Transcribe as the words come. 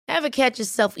Ever catch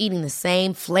yourself eating the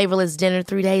same flavorless dinner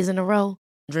 3 days in a row?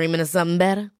 Dreaming of something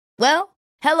better? Well,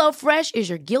 HelloFresh is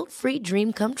your guilt-free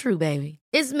dream come true, baby.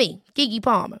 It's me, Keke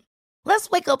Palmer. Let's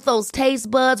wake up those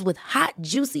taste buds with hot,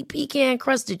 juicy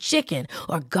pecan-crusted chicken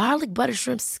or garlic butter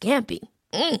shrimp scampi.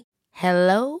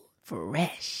 Hello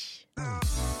Fresh.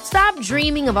 Stop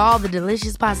dreaming of all the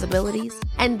delicious possibilities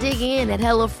and dig in at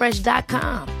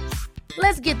HelloFresh.com.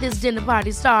 Let's get this dinner party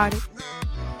started.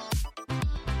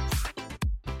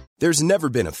 There's never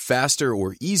been a faster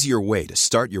or easier way to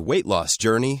start your weight loss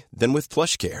journey than with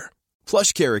PlushCare.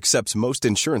 PlushCare accepts most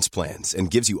insurance plans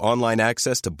and gives you online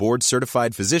access to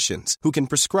board-certified physicians who can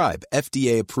prescribe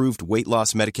FDA-approved weight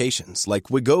loss medications like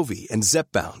Wegovy and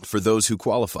Zepbound for those who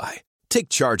qualify. Take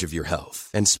charge of your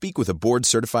health and speak with a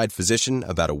board-certified physician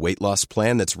about a weight loss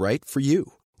plan that's right for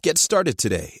you. Get started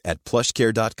today at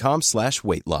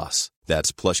plushcare.com/weight loss.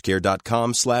 That's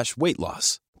plushcare.com/weight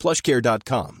loss.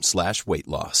 plushcare.com/weight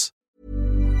loss.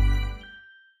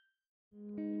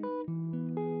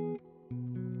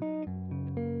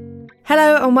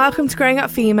 Hello and welcome to Growing Up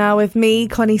Female with me,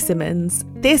 Connie Simmons.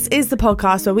 This is the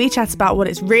podcast where we chat about what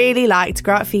it's really like to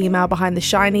grow up female behind the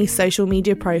shiny social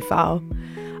media profile.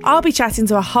 I'll be chatting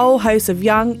to a whole host of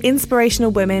young,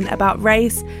 inspirational women about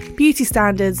race, beauty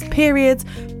standards, periods,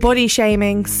 body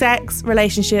shaming, sex,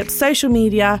 relationships, social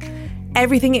media,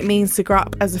 everything it means to grow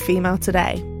up as a female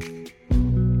today.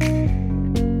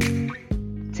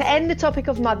 To end the topic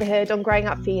of motherhood on Growing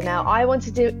Up Female, I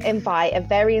wanted to invite a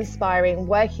very inspiring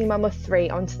working mum of 3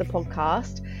 onto the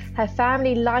podcast. Her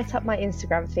family light up my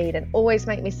Instagram feed and always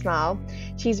make me smile.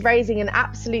 She's raising an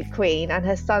absolute queen and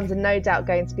her sons are no doubt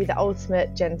going to be the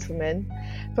ultimate gentleman.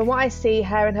 From what I see,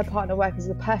 her and her partner work as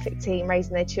the perfect team,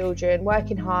 raising their children,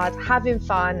 working hard, having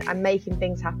fun and making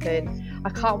things happen.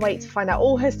 I can't wait to find out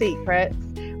all her secrets.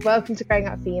 Welcome to Growing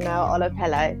Up Female, Ola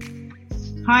Pello.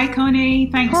 Hi Connie,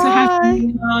 thanks for having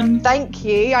me on. Thank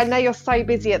you. I know you're so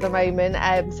busy at the moment,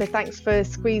 so thanks for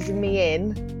squeezing me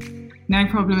in. No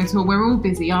problem at all. We're all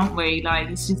busy, aren't we? Like,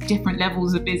 it's just different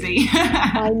levels of busy.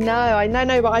 I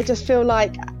know, but I just feel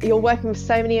like you're working with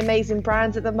so many amazing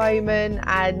brands at the moment,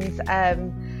 and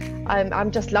I'm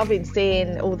just loving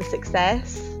seeing all the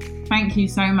success. Thank you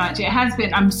so much. It has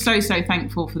been, I'm so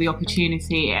thankful for the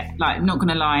opportunity. Like, not going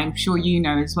to lie, I'm sure you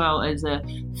know as well as a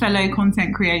fellow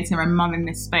content creator and mum in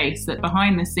this space that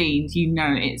behind the scenes, you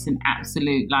know, it's an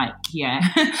absolute, like, yeah,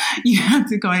 you have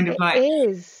to kind of like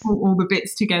put all the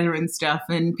bits together and stuff.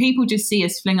 And people just see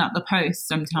us fling up the post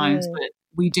sometimes, but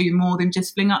we do more than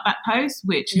just fling up that post,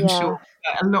 which I'm sure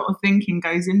a lot of thinking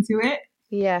goes into it.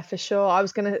 Yeah, for sure.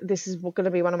 This is going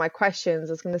to be one of my questions.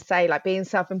 I was going to say, like, being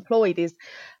self-employed is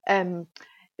in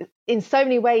so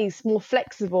many ways more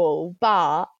flexible,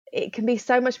 but it can be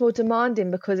so much more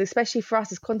demanding because, especially for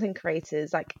us as content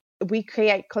creators, like, we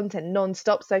create content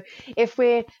non-stop. So if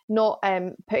we're not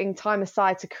putting time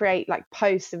aside to create like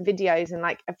posts and videos and,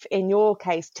 like, in your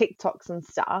case, TikToks and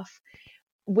stuff,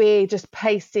 we're just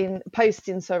posting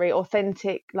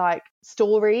authentic like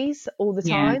stories all the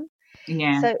time.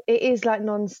 Yeah. So it is like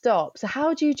non-stop. So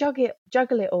how do you juggle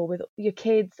it all with your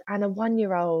kids and a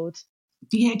 1-year-old?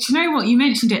 Yeah, do you know what? You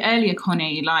mentioned it earlier,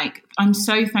 Connie. Like, I'm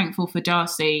so thankful for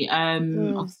Darcy.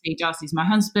 Obviously, Darcy's my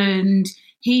husband.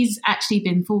 He's actually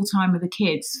been full-time with the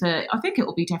kids for, I think it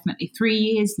will be definitely 3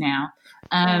 years now.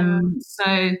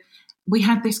 So we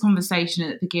had this conversation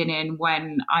at the beginning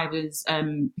when I was,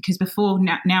 because before,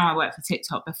 now I work for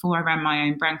TikTok, before I ran my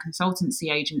own brand consultancy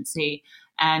agency,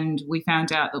 and we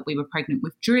found out that we were pregnant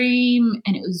with Dream.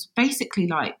 And it was basically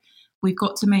like, we've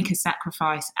got to make a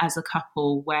sacrifice as a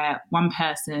couple where one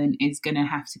person is going to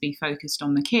have to be focused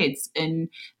on the kids. And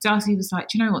Darcy was like,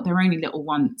 do you know what? They're only little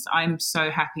ones. I'm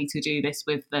so happy to do this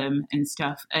with them and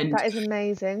stuff. And that is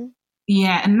amazing.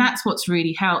 Yeah, and that's what's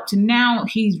really helped. And now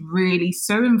he's really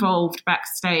so involved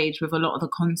backstage with a lot of the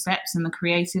concepts and the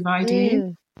creative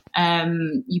ideas.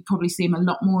 You probably see him a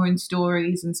lot more in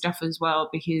stories and stuff as well,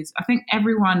 because I think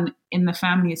everyone in the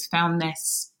family has found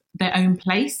their own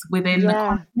place within the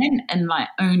content and like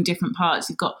own different parts.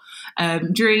 You've got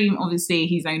Dream, obviously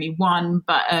he's only 1,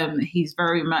 but he's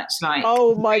very much like,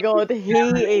 oh my God, he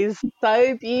is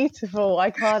so beautiful.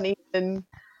 I can't even...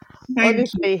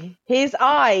 Honestly, his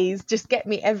eyes just get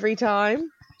me every time.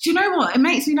 Do you know what? It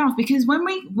makes me laugh because when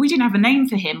we didn't have a name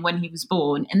for him when he was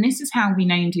born, and this is how we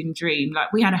named him Dream.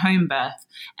 Like, we had a home birth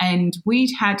and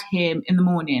we'd had him in the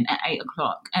morning at 8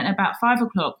 o'clock, and about 5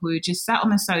 o'clock we were just sat on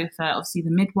the sofa. Obviously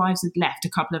the midwives had left a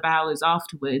couple of hours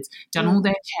afterwards, done all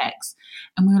their checks,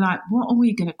 and we were like, what are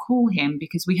we going to call him?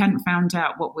 Because we hadn't found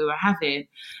out what we were having,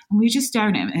 and we were just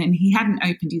staring at him and he hadn't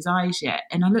opened his eyes yet.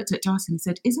 And I looked at Darcy and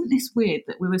said, isn't this weird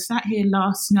that we were sat here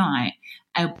last night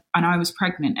and I was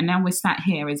pregnant, and now we're sat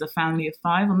here as a family of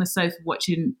 5 on the sofa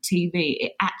watching TV.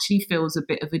 It actually feels a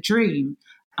bit of a dream.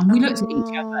 And we looked at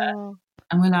each other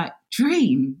and we're like,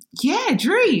 dream? Yeah,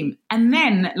 dream. And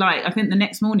then, like, I think the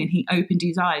next morning he opened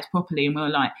his eyes properly and we were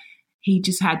like, he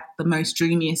just had the most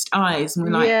dreamiest eyes. And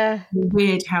we're like,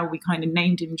 weird how we kind of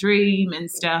named him Dream and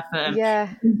stuff. He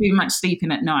didn't do much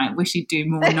sleeping at night. Wish he'd do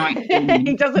more night dreaming.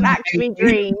 He doesn't actually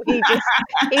dream. He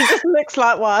just looks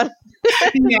like one.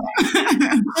 Yeah.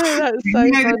 Oh, that's so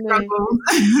funny.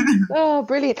 Oh,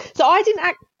 brilliant. So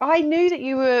I knew that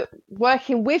you were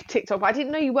working with TikTok, but I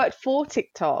didn't know you worked for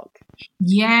TikTok.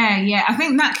 Yeah. I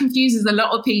think that confuses a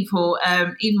lot of people,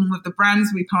 even with the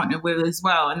brands we partner with as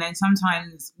well. And then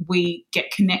sometimes we get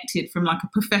connected from like a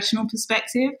professional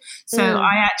perspective. So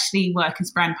I actually work as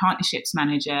brand partnerships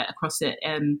manager across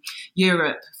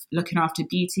Europe, looking after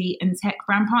beauty and tech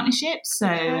brand partnerships. So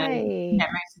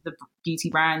most of the beauty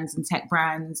brands and tech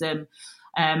brands.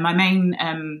 My main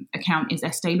account is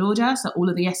Estee Lauder, so all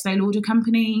of the Estee Lauder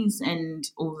companies and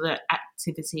all the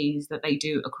activities that they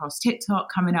do across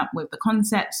TikTok, coming up with the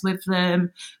concepts with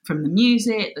them, from the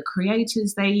music, the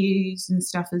creators they use and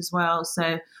stuff as well.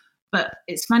 So, but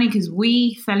it's funny because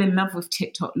we fell in love with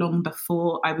TikTok long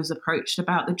before I was approached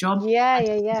about the job.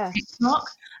 Yeah. TikTok,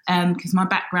 because my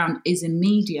background is in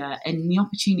media, and the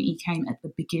opportunity came at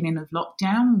the beginning of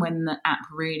lockdown when the app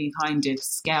really kind of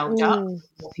scaled up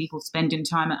for people spending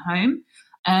time at home.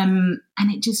 And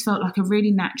it just felt like a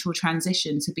really natural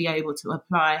transition to be able to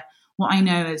apply what I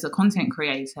know as a content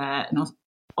creator, and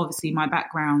obviously my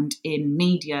background in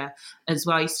media as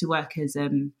well. I used to work as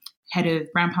head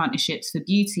of brand partnerships for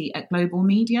beauty at Global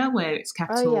Media, where it's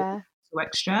Capital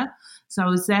Extra. So I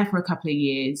was there for a couple of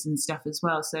years and stuff as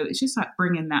well. So it's just like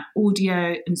bringing that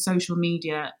audio and social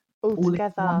media all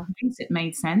together. It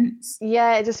made sense.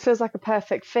 Yeah, it just feels like a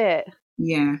perfect fit.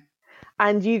 Yeah.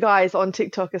 And you guys on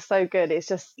TikTok are so good. It's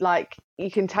just like,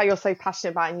 you can tell you're so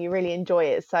passionate about it and you really enjoy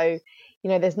it. So,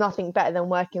 there's nothing better than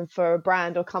working for a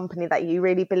brand or company that you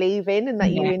really believe in and that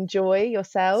you enjoy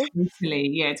yourself.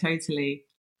 Totally.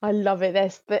 I love it.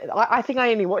 I think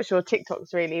I only watch your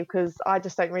TikToks really because I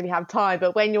just don't really have time.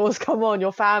 But when yours come on,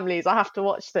 your families, I have to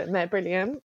watch them. They're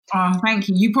brilliant. Oh, thank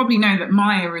you. You probably know that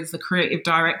Maya is the creative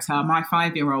director, my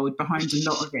 5-year-old, behind a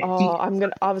lot of it. Oh, I'm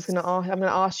gonna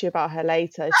ask you about her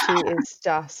later. She is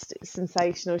just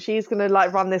sensational. She's gonna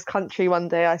like run this country one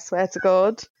day. I swear to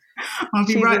God.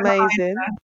 She's amazing.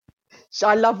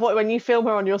 I love when you film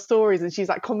her on your stories and she's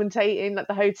like commentating like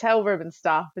the hotel room and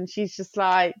stuff, and she's just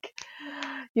like,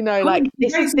 like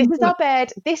this is our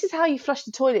bed. This is how you flush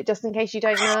the toilet, just in case you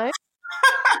don't know.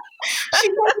 She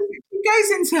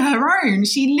goes into her own.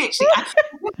 She literally,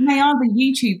 they are the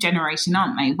YouTube generation,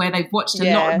 aren't they? Where they've watched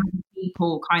a lot of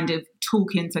people kind of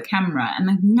talk into camera and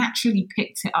they've naturally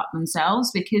picked it up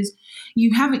themselves, because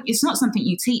it's not something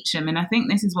you teach them. And I think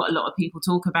this is what a lot of people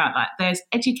talk about. Like, there's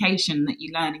education that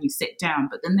you learn and you sit down,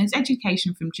 but then there's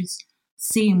education from just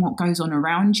seeing what goes on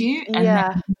around you and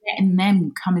then letting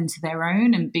them come into their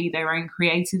own and be their own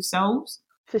creative selves.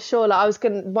 For sure. Like,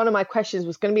 one of my questions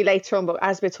was going to be later on, but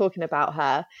as we're talking about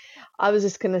her, I was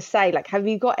just going to say, like, have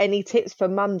you got any tips for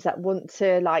mums that want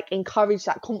to like encourage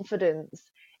that confidence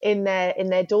in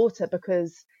their daughter?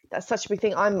 Because that's such a big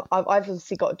thing. I've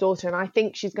obviously got a daughter and I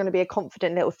think she's going to be a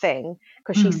confident little thing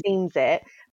because she seems it,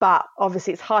 but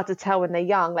obviously it's hard to tell when they're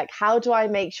young. Like, how do I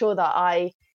make sure that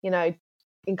I,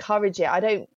 encourage it? I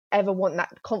don't ever want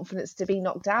that confidence to be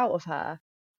knocked out of her.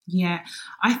 Yeah,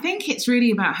 I think it's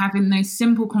really about having those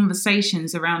simple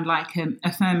conversations around like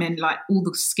affirming like all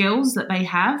the skills that they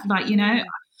have. Like,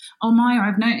 oh, Maya,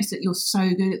 I've noticed that you're so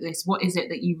good at this. What is it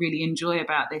that you really enjoy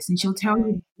about this? And she'll tell you, I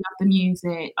love the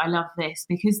music, I love this,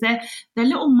 because their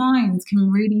little minds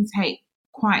can really take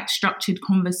quite structured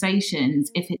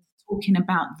conversations if it's talking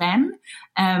about them.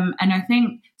 And I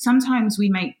think sometimes we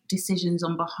make decisions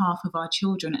on behalf of our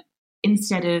children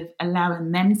instead of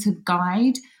allowing them to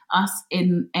guide us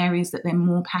in areas that they're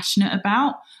more passionate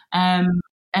about. And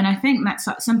I think that's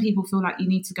like, some people feel like you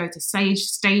need to go to stage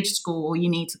school, or you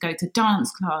need to go to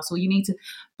dance class, or you need to,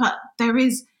 but do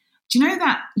you know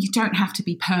that you don't have to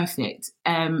be perfect,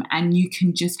 and you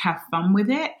can just have fun with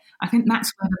it? I think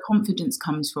that's where the confidence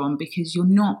comes from, because you're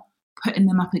not putting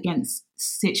them up against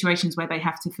situations where they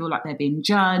have to feel like they're being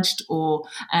judged, or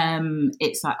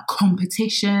it's like a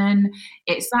competition.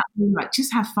 It's that, like,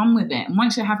 just have fun with it. And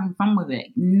once you're having fun with it,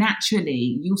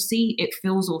 naturally you'll see it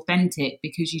feels authentic,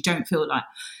 because you don't feel like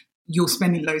you're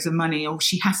spending loads of money, or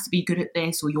she has to be good at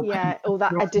this, or you're all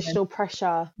that additional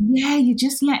pressure. Yeah, you're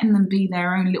just letting them be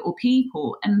their own little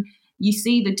people. And you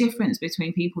see the difference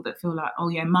between people that feel like, oh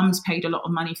yeah, mum's paid a lot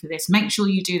of money for this, make sure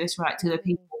you do this right, to the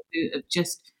people who have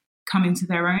just come into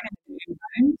their own.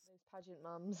 Those pageant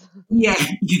mums. Yeah.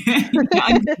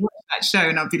 I used to watch that show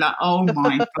and I'd be like, oh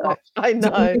my God. I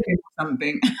know.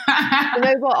 Something. You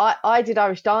know what? I did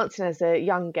Irish dancing as a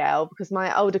young girl because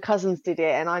my older cousins did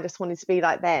it and I just wanted to be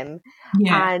like them.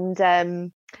 Yeah.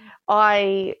 And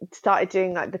I started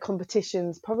doing like the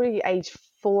competitions probably age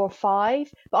 4 or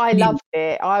 5, but I loved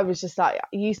it. I was just like,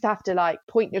 you used to have to like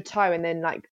point your toe and then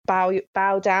like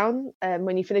bow down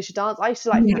when you finish a dance. I used to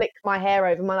like flick my hair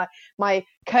over, my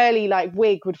curly like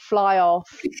wig would fly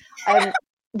off.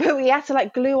 But we had to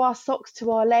like glue our socks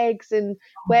to our legs and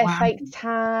wear fake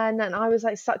tan, and I was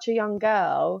like such a young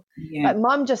girl. Like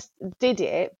mum just did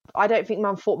it. I don't think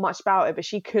mum thought much about it, but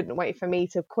she couldn't wait for me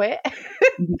to quit.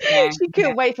 She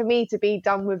couldn't wait for me to be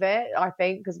done with it, I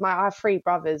think, because I have 3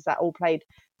 brothers that all played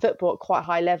football at quite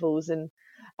high levels, and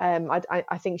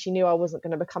I think she knew I wasn't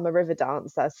going to become a river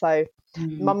dancer, so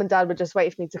mum and dad would just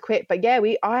wait for me to quit. But yeah,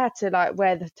 I had to like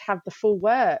have the full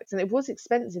works, and it was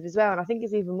expensive as well, and I think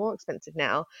it's even more expensive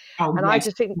now. I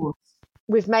just think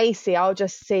with Macy, I'll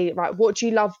just see, right, what do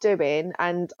you love doing,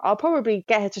 and I'll probably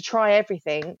get her to try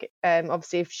everything,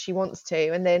 obviously if she wants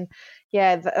to, and then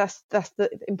that's the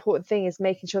important thing, is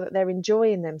making sure that they're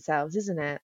enjoying themselves, isn't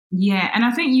it? Yeah, and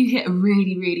I think you hit a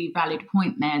really, really valid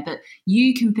point there, that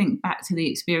you can think back to the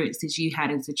experiences you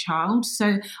had as a child.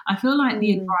 So I feel like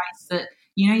the advice that,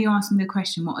 you asked me the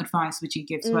question, what advice would you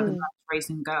give to other mums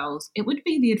raising girls? It would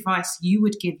be the advice you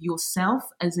would give yourself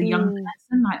as a young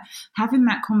person, like having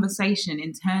that conversation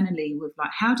internally with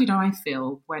like, how did I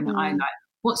feel when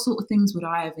what sort of things would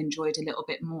I have enjoyed a little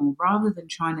bit more, rather than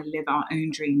trying to live our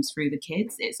own dreams through the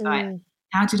kids. It's like,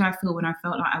 how did I feel when I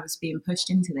felt like I was being pushed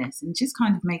into this? And just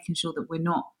kind of making sure that we're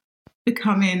not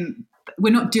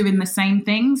doing the same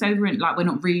things over and like we're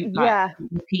not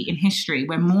repeating history.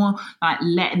 We're more like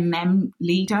letting them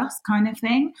lead us, kind of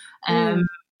thing. And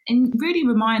really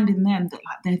reminding them that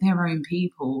like they're their own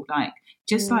people. Like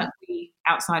just like we,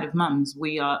 outside of mums,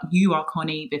 you are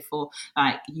Connie before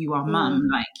like you are mum.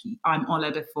 Like I'm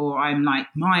Ola before I'm like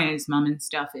Maya's mum and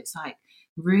stuff. It's like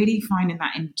really finding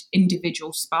that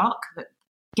individual spark that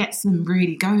gets them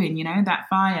really going, that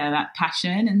fire, that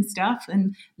passion and stuff,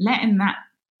 and letting that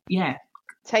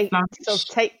take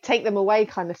them away,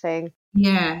 kind of thing.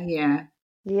 Yeah,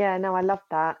 no, I love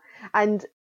that. And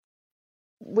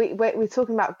we're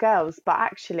talking about girls, but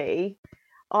actually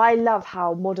I love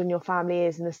how modern your family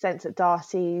is, in the sense that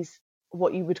Darcy's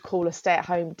what you would call a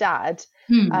stay-at-home dad,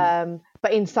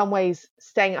 but in some ways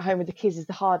staying at home with the kids is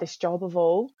the hardest job of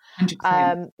all.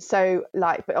 100%. So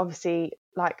like, but obviously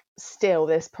like still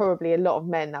there's probably a lot of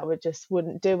men that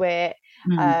wouldn't do it,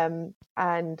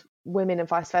 and women and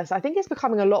vice versa. I think it's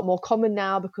becoming a lot more common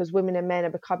now because women and men are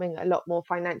becoming a lot more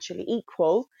financially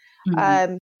equal.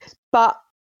 But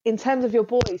in terms of your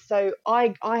boys, so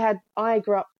I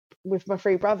grew up with my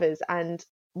 3 brothers, and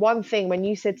one thing when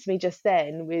you said to me just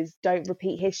then was don't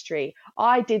repeat history,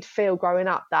 I did feel growing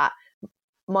up that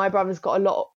my brothers got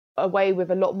away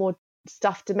with a lot more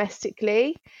stuff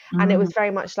domestically, and it was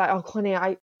very much like, oh Connie,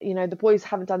 the boys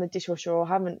haven't done the dishwasher or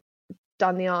haven't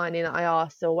done the ironing that I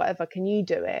asked or whatever, can you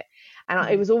do it? And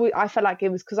it was always, I felt like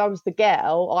it was because I was the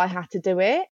girl, I had to do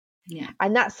it.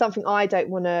 And that's something I don't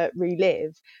want to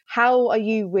relive. How are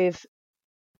you with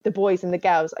the boys and the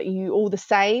girls? Are you all the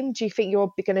same? Do you think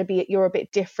you're a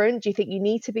bit different? Do you think you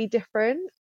need to be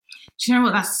different? Do you know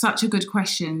what? That's such a good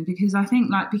question, because I think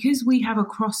like, because we have a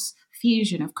cross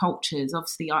fusion of cultures,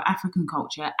 obviously our African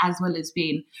culture, as well as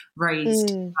being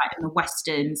raised like in the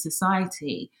Western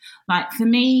society. Like for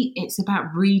me, it's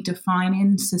about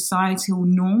redefining societal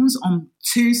norms on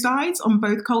 2 sides, on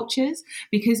both cultures,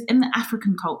 because in the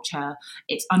African culture,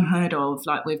 it's unheard of,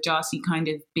 like with Darcy kind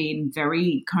of being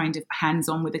very kind of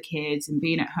hands-on with the kids and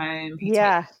being at home.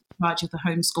 Charge of the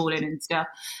homeschooling and stuff,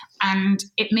 and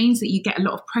it means that you get a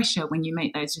lot of pressure when you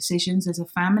make those decisions as a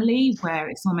family, where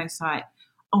it's almost like,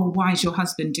 oh, why is your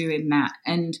husband doing that?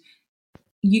 And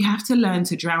you have to learn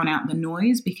to drown out the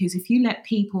noise, because if you let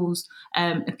people's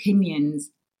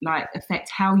opinions like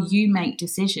affect how you make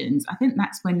decisions, I think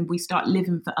that's when we start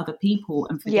living for other people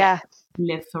and forget to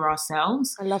live for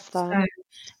ourselves. I love that.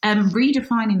 So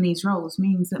redefining these roles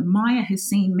means that Maya has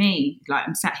seen me, like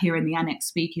I'm sat here in the annex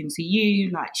speaking to you,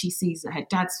 like she sees that her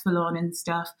dad's full on and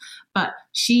stuff, but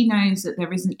she knows that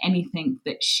there isn't anything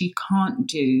that she can't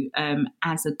do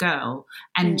as a girl,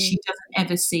 and she doesn't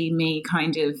ever see me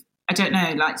kind of, I don't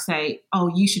know, like say, oh,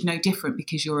 you should know different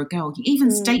because you're a girl. Even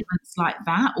statements like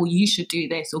that, or you should do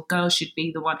this, or girls should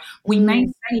be the one. We may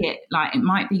say it like, it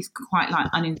might be quite like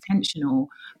unintentional,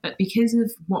 but because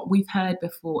of what we've heard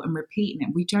before and repeating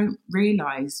it, we don't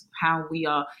realise how we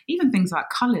are, even things like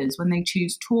colours, when they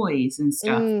choose toys and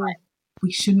stuff. Like,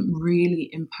 we shouldn't really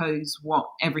impose what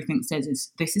everything says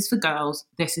is this is for girls,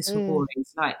 this is for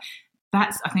boys. Like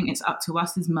I think it's up to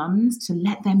us as mums to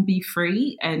let them be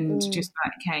free and just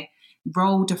like, okay,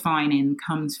 role defining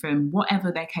comes from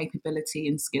whatever their capability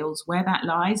and skills, where that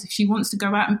lies. If she wants to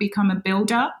go out and become a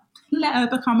builder, let her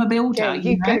become a builder.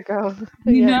 Yeah, you go, girl.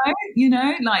 You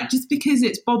know, like just because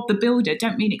it's Bob the Builder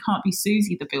don't mean it can't be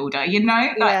Susie the Builder, you know?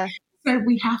 Like, so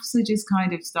we have to just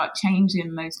kind of start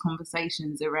changing those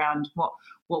conversations around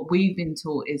what we've been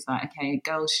taught is like, okay,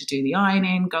 girls should do the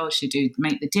ironing, girls should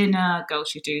make the dinner, girls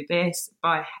should do this,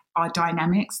 by our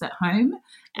dynamics at home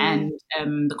and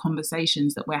the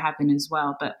conversations that we're having as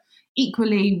well. But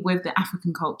equally with the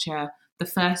African culture, the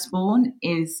firstborn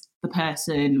is the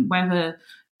person, whether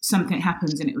something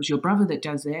happens and it was your brother that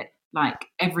does it, like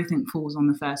everything falls on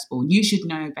the firstborn. You should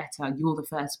know better. You're the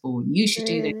firstborn. You should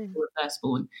do this. You're the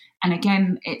firstborn. And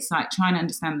again, it's like trying to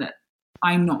understand that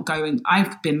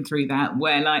I've been through that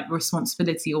where like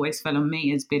responsibility always fell on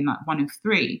me as being like one of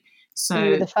three. So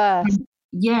you were the first.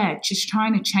 Yeah, just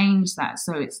trying to change that.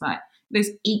 So it's like there's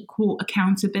equal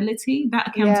accountability. That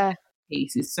accountability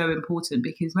piece is so important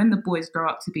because when the boys grow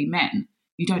up to be men,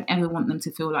 you don't ever want them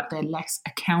to feel like they're less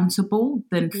accountable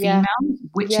than females,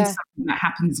 which is something that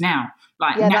happens now.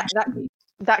 Like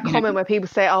that comment where people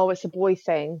say, "Oh, it's a boy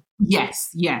thing." Yes,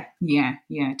 yeah,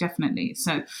 definitely.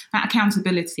 So that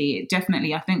accountability, it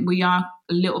definitely, I think we are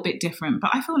a little bit different,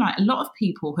 but I feel like a lot of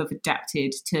people have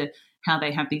adapted to how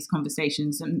they have these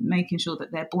conversations and making sure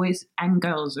that their boys and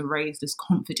girls are raised as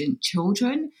confident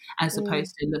children as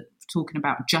opposed to talking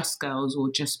about just girls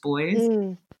or just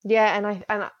boys. Yeah,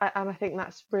 and I think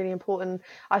that's really important.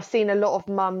 I've seen a lot of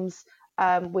mums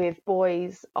with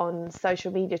boys on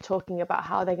social media talking about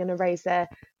how they're going to raise their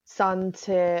son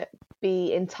to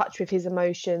be in touch with his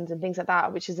emotions and things like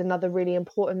that, which is another really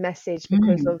important message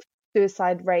because of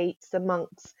suicide rates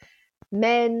amongst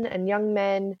men and young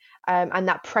men, and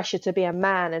that pressure to be a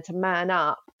man and to man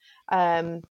up,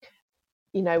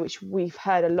 you know, which we've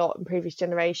heard a lot in previous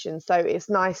generations. So it's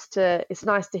nice to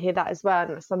hear that as well,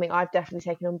 and it's something I've definitely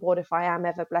taken on board if I am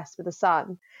ever blessed with a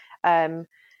son. I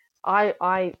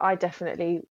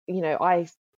definitely, you know,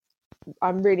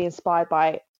 I'm really inspired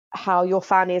by how your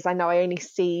family is. I know I only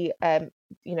see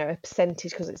you know, a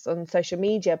percentage because it's on social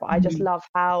media, but I just love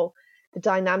how the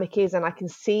dynamic is, and I can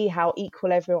see how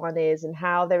equal everyone is and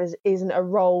how there isn't a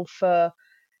role for,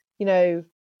 you know,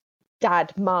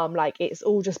 dad, mum, like it's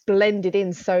all just blended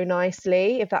in so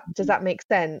nicely. Does that make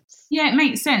sense? Yeah, it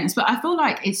makes sense. But I feel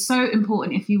like it's so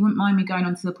important, if you wouldn't mind me going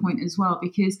on to the point as well,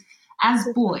 because as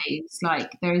boys, like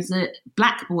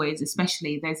black boys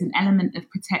especially, there's an element of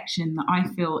protection that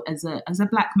I feel as a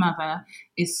black mother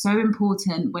is so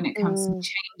important when it comes to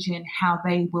changing how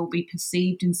they will be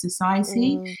perceived in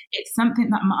society. It's something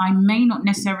that I may not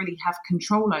necessarily have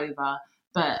control over,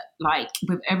 but like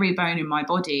with every bone in my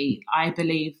body, I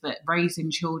believe that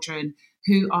raising children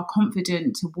who are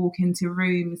confident to walk into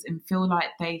rooms and feel like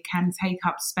they can take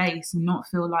up space and not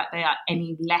feel like they are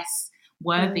any less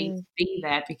worthy to be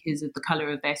there because of the colour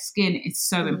of their skin is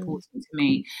so important to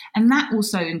me. And that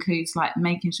also includes like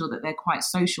making sure that they're quite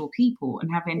social people and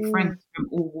having friends from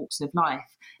all walks of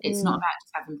life. It's not about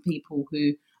just having people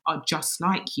who are just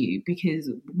like you, because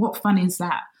what fun is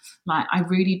that? Like, I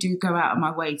really do go out of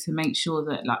my way to make sure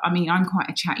that, like, I mean, I'm quite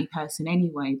a chatty person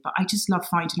anyway, but I just love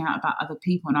finding out about other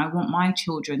people, and I want my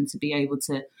children to be able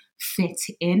to fit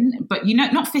in, but, you know,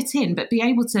 not fit in, but be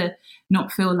able to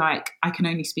not feel like I can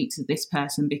only speak to this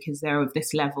person because they're of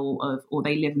this level of, or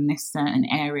they live in this certain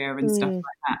area and stuff like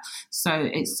that. So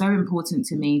it's so important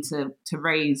to me to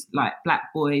raise like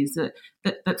black boys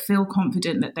that feel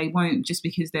confident that they won't, just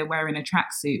because they're wearing a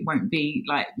tracksuit, won't be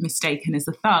like mistaken as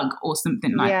a thug or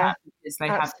something like that,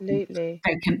 because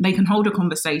they can hold a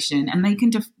conversation and they can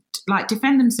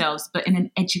defend themselves, but in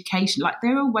an education, like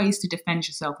there are ways to defend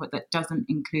yourself that doesn't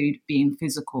include being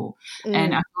physical.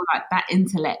 And I feel like that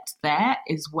intellect there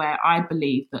is where I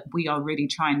believe that we are really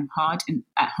trying hard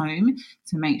at home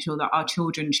to make sure that our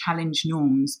children challenge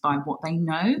norms by what they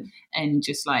know, and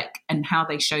just like, and how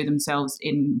they show themselves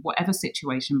in whatever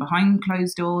situation behind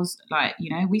closed doors. Like,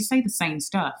 you know, we say the same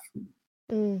stuff.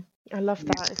 I love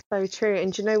that. It's so true.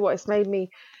 And do you know what? It's made me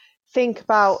think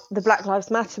about the Black Lives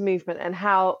Matter movement and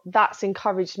how that's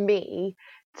encouraged me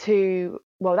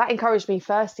that encouraged me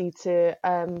firstly to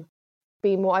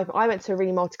be more open. I went to a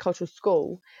really multicultural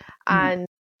school and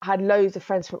had loads of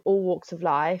friends from all walks of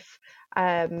life,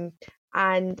 but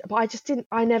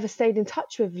I never stayed in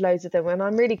touch with loads of them, and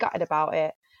I'm really gutted about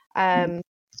it. And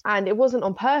it wasn't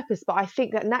on purpose, but I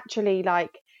think that naturally,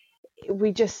 like,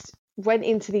 we just went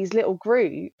into these little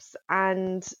groups,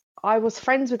 and I was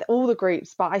friends with all the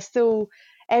groups, but I still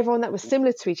everyone that was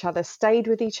similar to each other stayed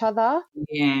with each other.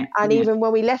 Yeah. And even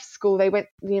when we left school, they went,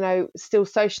 still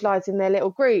socialised in their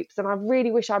little groups. And I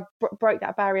really wish I broke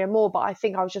that barrier more, but I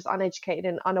think I was just uneducated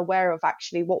and unaware of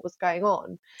actually what was going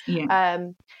on. Yeah.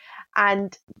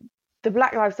 And the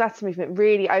Black Lives Matter movement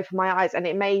really opened my eyes, and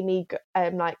it made me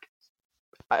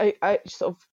I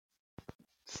sort of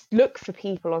look for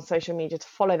people on social media to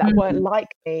follow that weren't like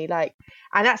me, and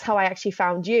that's how I actually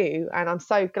found you. And I'm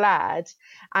so glad,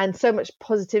 and so much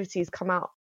positivity has come out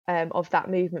of that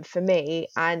movement for me.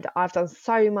 And I've done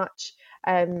so much,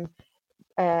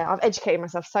 I've educated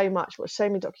myself so much, watched so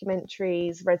many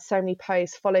documentaries, read so many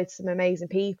posts, followed some amazing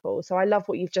people. So I love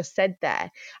what you've just said there.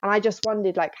 And I just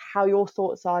wondered how your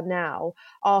thoughts are now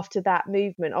after that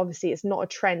movement. Obviously, it's not a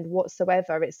trend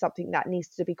whatsoever. It's something that needs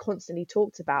to be constantly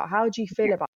talked about. How do you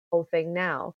feel about the whole thing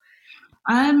now?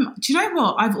 Do you know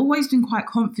what? I've always been quite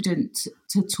confident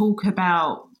to talk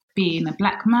about being a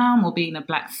Black mum or being a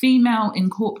Black female in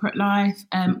corporate life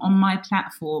on my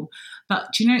platform. But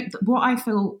do you know, what I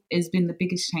feel has been the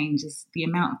biggest change is the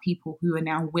amount of people who are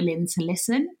now willing to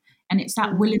listen. And it's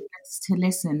that willingness to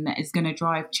listen that is going to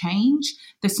drive change.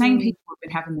 The same people have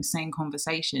been having the same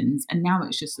conversations, and now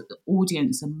it's just that the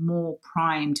audience are more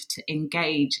primed to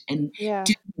engage and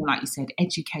do more, like you said,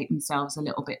 educate themselves a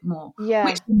little bit more,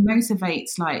 which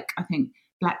motivates, I think,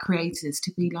 Black creators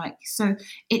to be so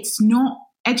it's not,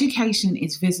 education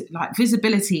is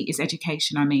visibility is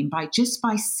education. I mean, by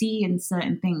seeing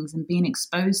certain things and being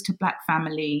exposed to Black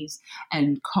families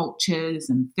and cultures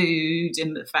and food,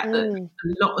 and the fact that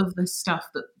a lot of the stuff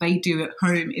that they do at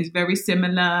home is very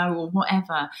similar or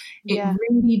whatever, it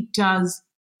really does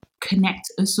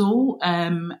connect us all.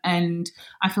 And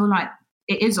I feel like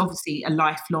it is obviously a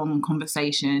lifelong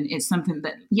conversation. It's something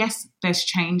that, yes, there's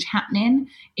change happening.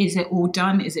 Is it all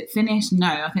done? Is it finished? No,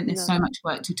 I think there's so much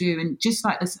work to do. And just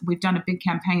like this, we've done a big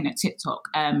campaign at TikTok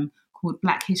called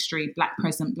Black History, Black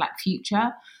Present, Black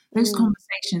Future. Those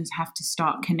conversations have to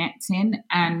start connecting.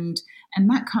 And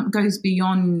that goes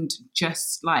beyond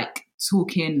just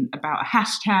talking about a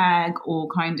hashtag or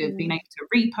kind of being able to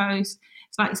repost.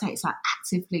 It's like you say, it's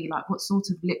actively what sort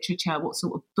of literature, what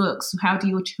sort of books, how do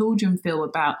your children feel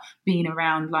about being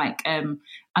around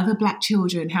other Black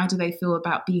children? How do they feel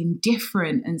about being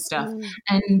different and stuff?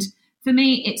 And for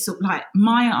me, it's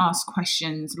Maya asked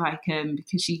questions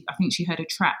because I think she heard a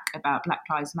track about Black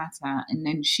Lives Matter, and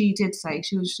then she did say,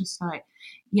 she was just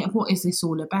what is this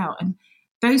all about? And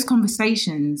those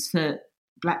conversations for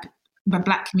the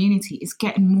Black community is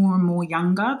getting more and more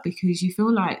younger, because you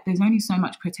feel like there's only so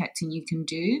much protecting you can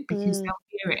do, because they'll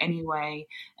hear it anyway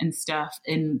and stuff.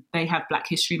 And they have Black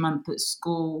History Month at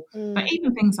school. But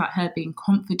even things like her being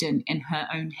confident in her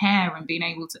own hair and being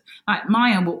able to,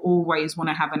 Maya will always want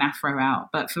to have an afro out.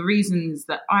 But for reasons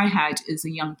that I had as a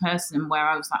young person, where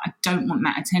I was I don't want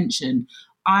that attention,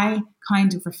 I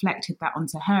kind of reflected that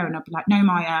onto her, and I'd be no,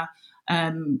 Maya,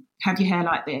 have your hair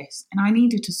like this. And I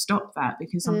needed to stop that,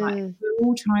 because I'm we're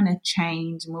all trying to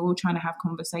change and we're all trying to have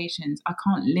conversations. I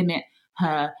can't limit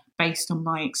her based on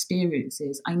my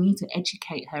experiences. I need to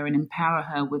educate her and empower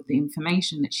her with the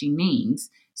information that she needs,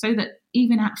 so that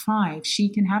even at 5, she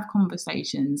can have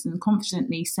conversations and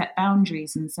confidently set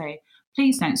boundaries and say,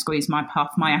 please don't squeeze my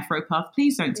puff, my afro puff.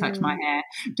 Please don't touch my hair.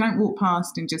 Don't walk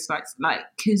past and just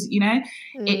because,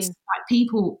 it's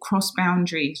people cross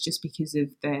boundaries just because of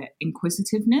their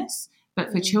inquisitiveness.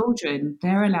 But for children,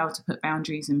 they're allowed to put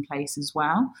boundaries in place as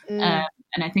well. And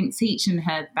I think teaching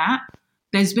her that,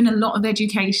 there's been a lot of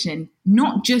education,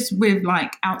 not just with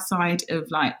outside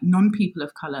of non-people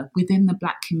of colour, within the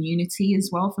Black community as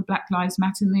well for Black Lives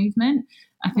Matter movement.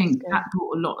 I think that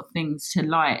brought a lot of things to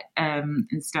light and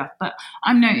stuff. But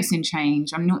I'm noticing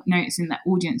change. I'm not noticing that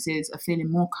audiences are feeling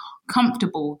more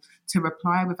comfortable to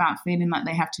reply without feeling like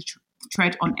they have to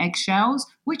tread on eggshells,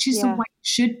 which is the way it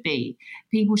should be.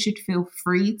 People should feel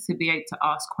free to be able to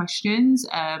ask questions.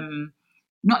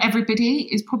 Not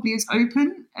everybody is probably as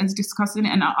open as discussing it,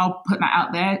 and I'll put that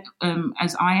out there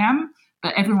as I am.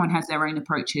 But everyone has their own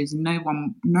approaches, and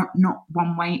not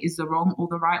one way is the wrong or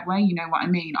the right way. You know what I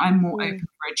mean? I'm more open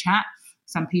for a chat.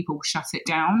 Some people shut it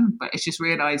down, but it's just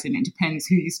realising it depends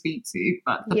who you speak to.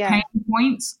 But the pain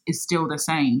points is still the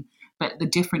same, but the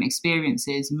different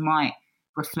experiences might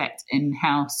reflect in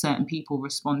how certain people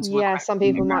respond to it. Some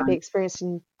people might be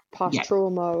experiencing past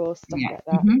trauma or stuff like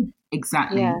that.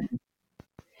 Exactly.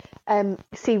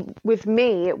 See, with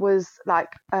me, it was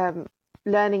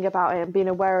learning about it and being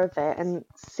aware of it and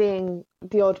seeing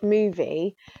the odd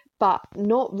movie, but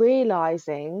not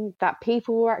realising that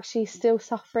people were actually still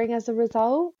suffering as a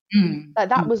result. Like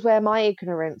that was where my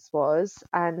ignorance was,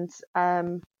 and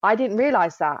I didn't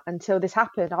realize that until this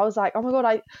happened. I was like, oh my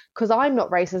god, because I'm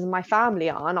not racist and my family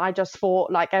aren't. I just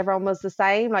thought like everyone was the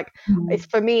same. Like it's,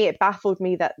 for me, it baffled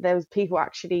me that there was people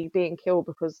actually being killed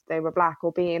because they were black,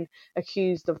 or being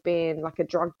accused of being like a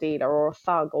drug dealer or a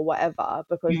thug or whatever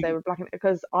because they were black.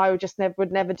 Because I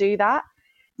would never do that.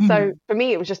 So for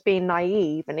me, it was just being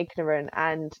naive and ignorant,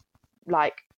 and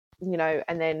like, you know,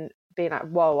 and then being like,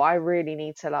 whoa, I really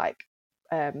need to like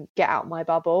get out my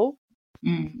bubble.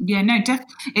 Yeah, no,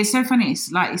 it's so funny.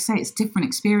 It's like you say, it's different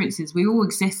experiences. We all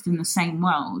exist in the same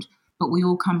world, but we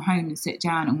all come home and sit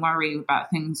down and worry about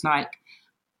things like,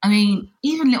 I mean,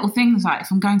 even little things like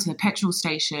if I'm going to a petrol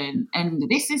station, and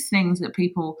this is things that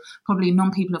people, probably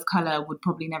non-people of colour, would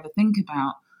probably never think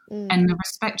about. And the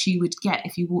respect you would get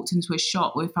if you walked into a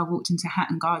shop, or if I walked into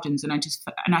Hatton Gardens and I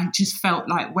just felt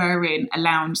like wearing a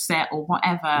lounge set or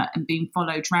whatever and being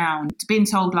followed round, being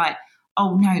told like,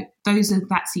 oh no,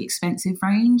 that's the expensive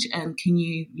range. Can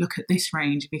you look at this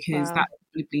range because that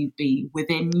would probably be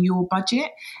within your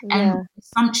budget? And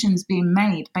assumptions being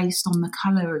made based on the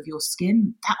colour of your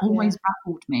skin, that always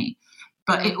baffled me.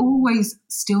 But it always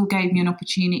still gave me an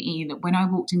opportunity that when I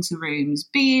walked into rooms,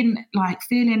 being like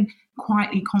feeling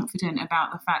quietly confident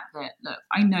about the fact that, look,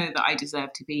 I know that I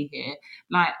deserve to be here.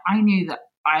 Like I knew that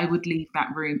I would leave that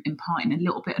room imparting a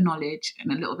little bit of knowledge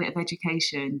and a little bit of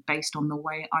education based on the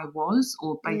way I was,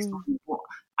 or based on what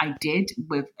I did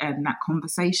with that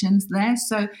conversations there.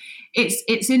 So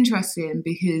it's interesting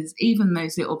because even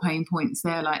those little pain points,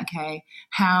 they're like, okay,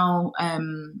 how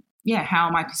am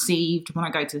I perceived when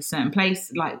I go to a certain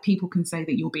place? Like people can say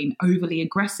that you're being overly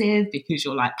aggressive because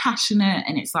you're like passionate,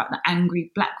 and it's like the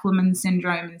angry black woman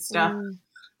syndrome and stuff.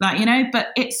 Like, you know, but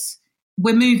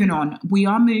we're moving on. We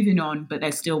are moving on, but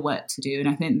there's still work to do. And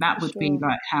I think that would be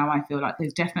like how I feel like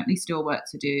there's definitely still work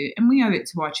to do. And we owe it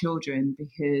to our children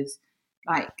because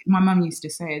like my mum used to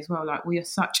say as well, like we are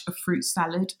such a fruit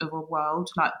salad of a world.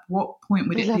 Like what point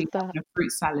would it be having a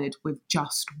fruit salad with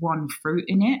just one fruit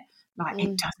in it? Like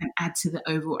it doesn't add to the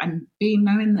overall, and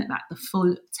knowing that the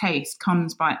full taste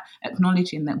comes by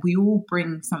acknowledging that we all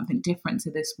bring something different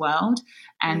to this world,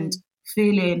 and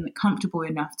feeling comfortable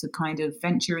enough to kind of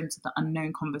venture into the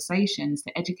unknown conversations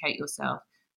to educate yourself.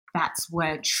 That's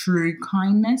where true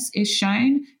kindness is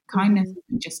shown. Kindness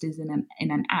isn't just as in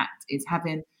an act, it's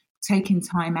taking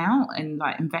time out and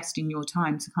like investing your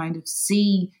time to kind of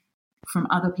see from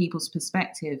other people's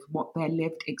perspective what their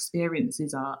lived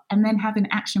experiences are, and then having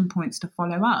action points to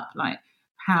follow up, like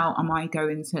how am I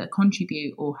going to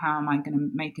contribute, or how am I going to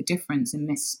make a difference in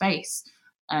this space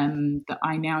that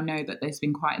I now know that there's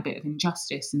been quite a bit of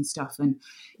injustice and stuff. And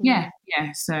no,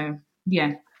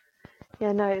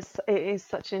 it is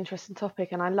such an interesting topic,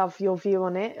 and I love your view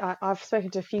on it. I've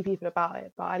spoken to a few people about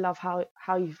it, but I love how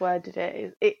you've worded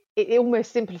it. It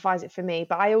almost simplifies it for me,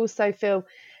 but I also feel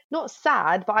not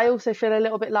sad, but I also feel a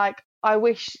little bit like I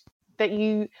wish that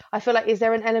I feel like, is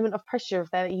there an element of pressure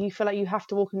there that you feel like you have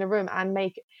to walk in a room and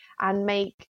make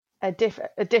a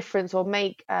difference, or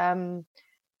make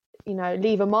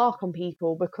leave a mark on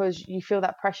people because you feel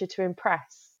that pressure to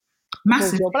impress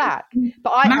because you're black?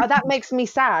 But that makes me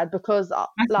sad because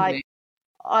like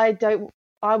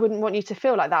I wouldn't want you to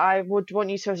feel like that. I would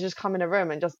want you to just come in a room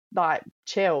and just like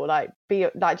chill, like be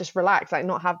like just relax, like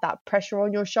not have that pressure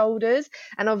on your shoulders.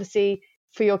 And obviously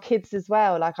for your kids as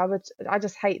well, like I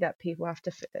just hate that people have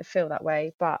to feel that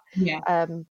way. But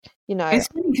it's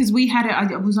funny because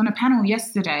I was on a panel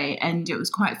yesterday, and it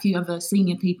was quite a few other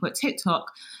senior people at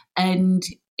TikTok, and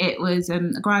it was a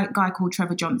guy called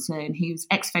Trevor Johnson. He was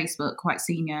ex-Facebook, quite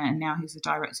senior, and now he's the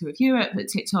director of Europe at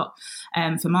TikTok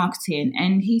for marketing.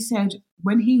 And he said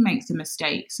when he makes a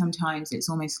mistake, sometimes it's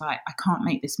almost like, I can't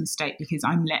make this mistake because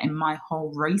I'm letting my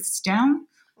whole race down.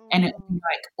 And it's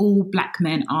like all black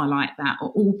men are like that, or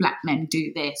all black men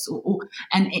do this,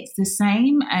 and it's the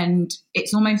same. And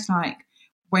it's almost like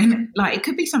when, like, it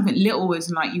could be something little as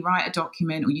like you write a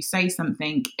document or you say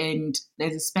something and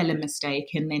there's a spelling mistake,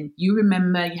 and then you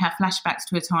remember, you have flashbacks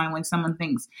to a time when someone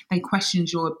thinks they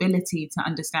questioned your ability to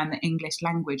understand the English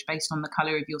language based on the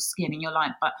color of your skin, and you're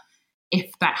like, but if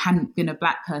that hadn't been a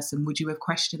black person, would you have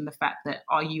questioned the fact that,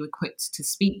 are you equipped to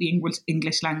speak the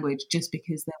English language just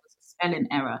because there was a spelling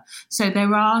error? So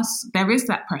there is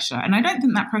that pressure, and I don't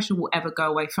think that pressure will ever go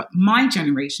away for my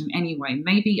generation anyway.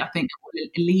 Maybe I think it will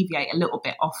alleviate a little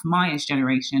bit off my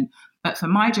generation, but for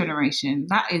my generation,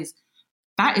 that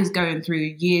is going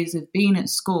through years of being at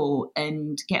school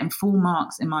and getting full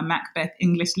marks in my Macbeth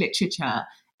English literature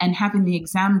and having the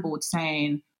exam board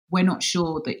saying, we're not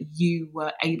sure that you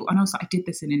were able, and I was like, I did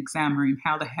this in an exam room,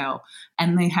 how the hell?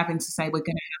 And they having to say, we're going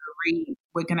to have a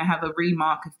we're going to have a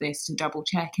remark of this to double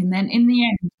check. And then in the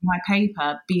end, my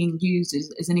paper being used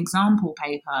as an example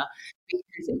paper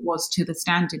because it was to the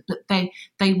standard, but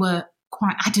they were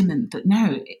quite adamant that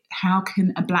no, how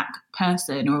can a black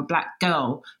person or a black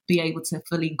girl be able to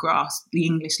fully grasp the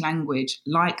English language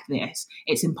like this?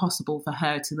 It's impossible for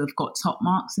her to have got top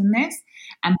marks in this.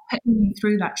 And putting you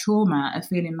through that trauma of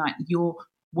feeling like your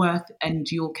worth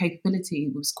and your capability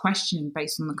was questioned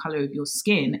based on the colour of your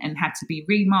skin and had to be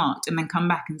remarked, and then come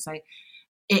back and say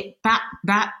that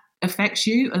affects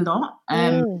you a lot.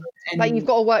 And like you've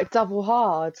got to work double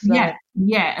hard. Like.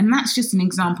 Yeah. And that's just an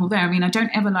example there. I mean, I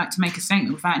don't ever like to make a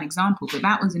statement without an example, but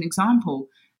that was an example.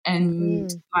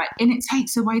 And and it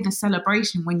takes away the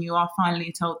celebration when you are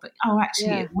finally told that, oh,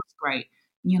 actually it was great.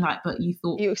 And you're like, but you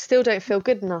thought. You still don't feel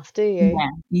good enough, do you?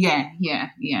 Yeah.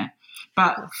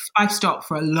 But I've stopped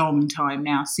for a long time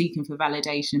now seeking for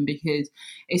validation, because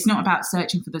it's not about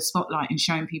searching for the spotlight and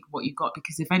showing people what you've got,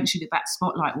 because eventually that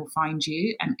spotlight will find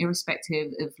you, and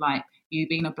irrespective of like you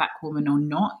being a black woman or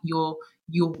not, your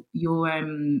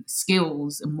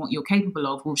skills and what you're capable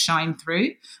of will shine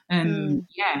through. And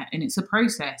it's a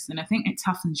process, and I think it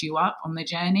toughens you up on the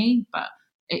journey, but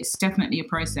it's definitely a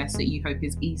process that you hope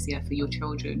is easier for your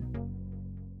children.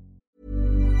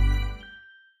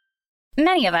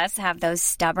 Many of us have those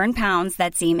stubborn pounds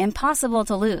that seem impossible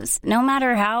to lose, no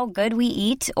matter how good we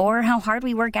eat or how hard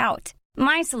we work out.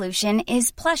 My solution is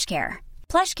PlushCare.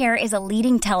 PlushCare is a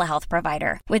leading telehealth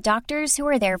provider with doctors who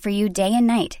are there for you day and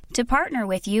night to partner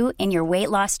with you in your weight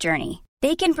loss journey.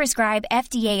 They can prescribe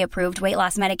FDA-approved weight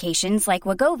loss medications like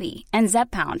Wegovy and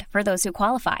Zepbound for those who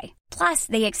qualify. Plus,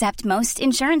 they accept most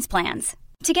insurance plans.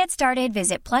 To get started,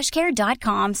 visit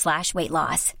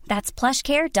plushcare.com/weightloss. That's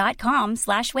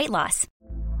plushcare.com/weightloss.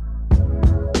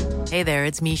 Hey there,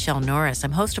 it's Michelle Norris.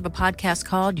 I'm host of a podcast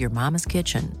called Your Mama's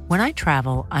Kitchen. When I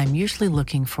travel, I'm usually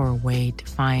looking for a way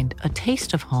to find a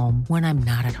taste of home when I'm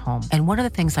not at home. And one of the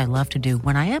things I love to do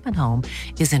when I am at home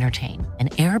is entertain.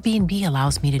 And Airbnb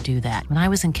allows me to do that. When I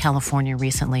was in California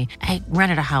recently, I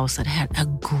rented a house that had a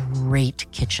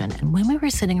great kitchen. And when we were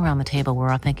sitting around the table,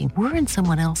 we're all thinking, we're in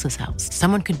someone else's house.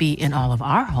 Someone could be in all of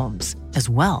our homes as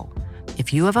well.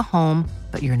 If you have a home,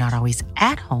 but you're not always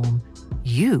at home,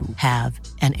 you have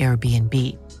an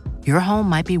Airbnb. Your home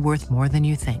might be worth more than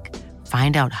you think.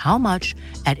 Find out how much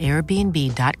at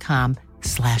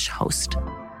airbnb.com/host.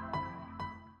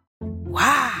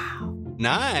 Wow.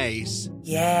 Nice.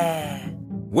 Yeah.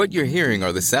 What you're hearing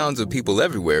are the sounds of people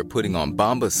everywhere putting on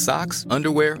Bombas socks,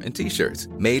 underwear, and T-shirts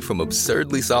made from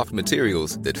absurdly soft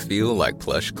materials that feel like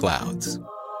plush clouds.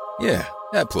 Yeah,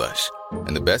 that plush.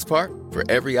 And the best part? For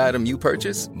every item you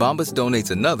purchase, Bombas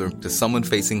donates another to someone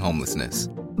facing homelessness.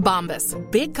 Bombas.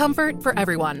 Big comfort for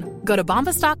everyone. Go to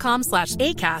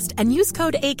bombas.com/ACAST and use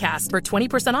code ACAST for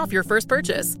 20% off your first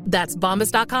purchase. That's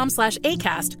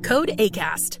bombas.com/ACAST. Code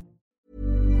ACAST.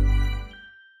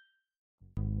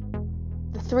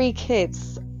 The 3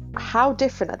 kids, how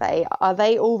different are they? Are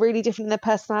they all really different in their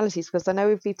personalities? Because I know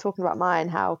we've been talking about Maya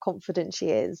and how confident she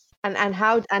is. And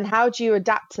how do you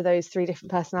adapt to those 3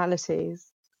 different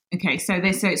personalities? Okay, so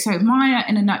Maya,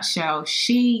 in a nutshell,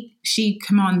 she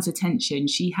commands attention.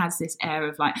 She has this air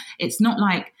of like, it's not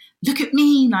like, look at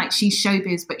me, like she's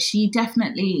showbiz, but she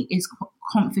definitely is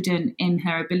confident in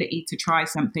her ability to try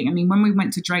something. I mean, when we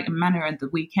went to Drayton Manor at the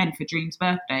weekend for Dream's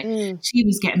birthday, she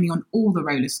was getting me on all the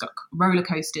roller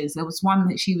coasters. There was one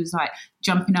that she was like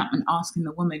jumping up and asking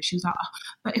the woman, she was like, oh,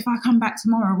 but if I come back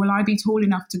tomorrow, will I be tall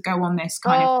enough to go on this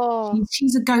kind of?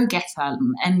 She's a go-getter.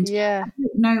 And I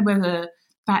don't know whether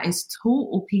that is taught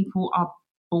or people are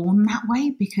born that way,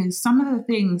 because some of the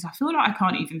things I feel like I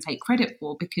can't even take credit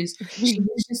for, because she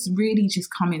was just really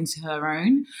just come into her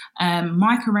own.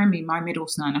 Micah Remy, my middle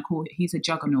son, he's a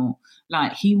juggernaut.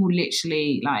 Like he will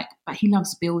literally but he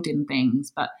loves building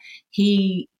things. But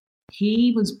he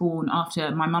was born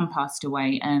after my mum passed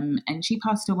away, and she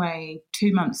passed away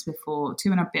 2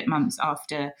 and a bit months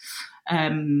after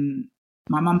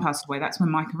my mum passed away. That's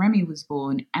when Micah Remy was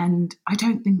born. And I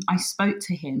don't think I spoke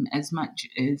to him as much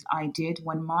as I did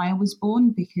when Maya was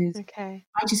born, because I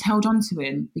just held on to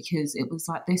him, because it was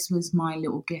like, this was my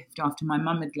little gift after my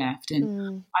mum had left.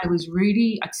 And I was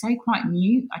really, I'd say quite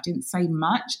mute. I didn't say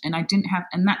much, and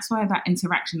and that's why that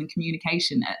interaction and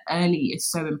communication early is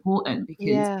so important,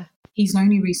 because he's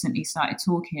only recently started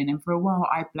talking. And for a while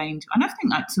I blamed, and I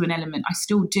think to an element I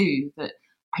still do, that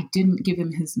I didn't give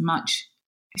him as much,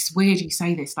 it's weird you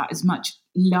say this, like as much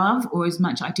love, or as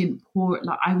much I didn't pour it.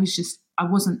 Like I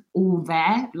wasn't all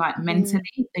there, like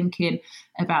mentally thinking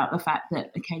about the fact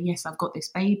that, okay, yes, I've got this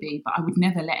baby, but I would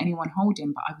never let anyone hold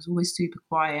him. But I was always super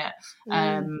quiet.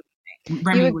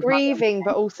 Remy You were was grieving,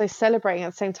 but also celebrating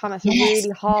at the same time. That's a really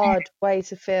hard way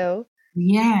to feel.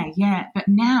 Yeah. But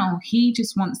now he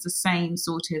just wants the same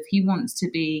sort of, he wants to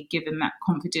be given that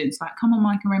confidence. Like, come on,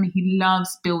 Mike and Remy. He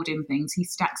loves building things. He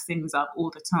stacks things up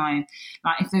all the time.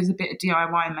 Like, if there's a bit of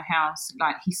DIY in the house,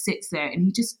 like, he sits there and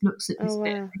he just looks at this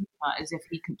bit of paper as if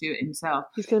he could do it himself.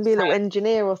 He's going to be a little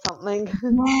engineer or something.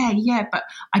 Yeah. But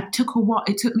it took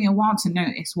me a while to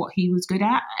notice what he was good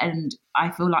at. And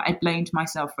I feel like I blamed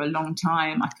myself for a long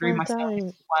time. I threw myself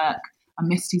into work. I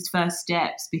missed his first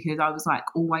steps because I was like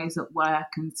always at work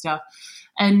and stuff.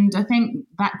 And I think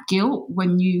that guilt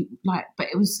when you like, but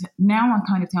it was, now I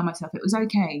kind of tell myself it was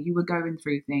okay. You were going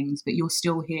through things, but you're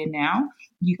still here now.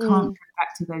 You can't go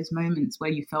back to those moments where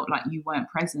you felt like you weren't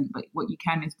present, but what you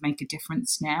can is make a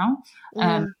difference now.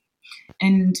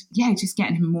 And yeah, just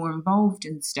getting him more involved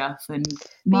and stuff. And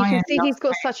you can see he's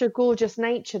got such a gorgeous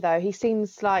nature though. He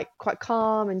seems like quite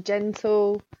calm and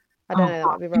gentle. I don't know, that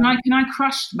might be wrong. Can I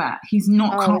crush that? He's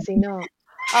not calm. Is he not?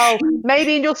 Oh,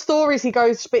 maybe in your stories he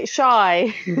goes a bit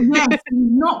shy. Yes, he's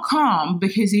not calm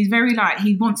because he's very like,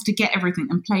 he wants to get everything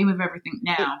and play with everything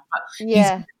now. But he's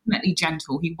definitely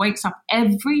gentle. He wakes up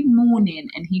every morning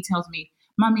and he tells me,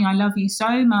 Mummy, I love you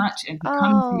so much, and he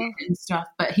comes in and stuff,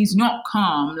 but he's not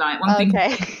calm. Like one thing.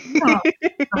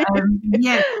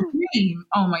 Dream.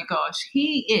 Oh my gosh,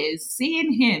 he is.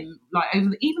 Seeing him like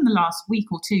over even the last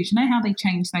week or two. Do you know how they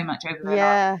changed so much over the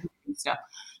last week and stuff?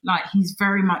 Like he's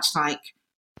very much like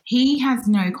he has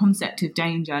no concept of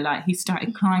danger. Like he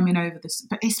started climbing over this,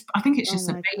 but I think it's just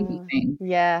a baby thing.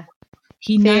 Yeah.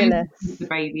 He knows he's the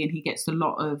baby and he gets a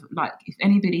lot of like, if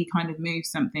anybody kind of moves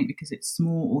something because it's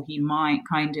small or he might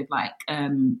kind of like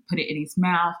put it in his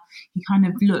mouth, he kind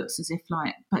of looks as if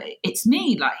like, but it's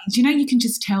me. Like, do you know, you can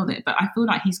just tell that, but I feel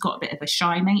like he's got a bit of a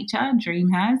shy nature,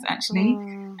 Dream has actually.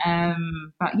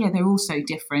 But yeah, they're all so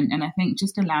different. And I think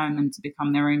just allowing them to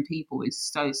become their own people is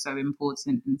so, so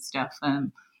important and stuff.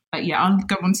 But yeah, I'll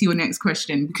go on to your next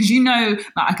question because you know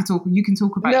that you can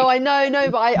talk about. No, I know,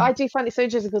 but I do find it so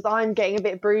interesting because I'm getting a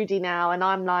bit broody now, and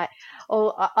I'm like,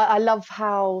 I love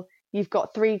how you've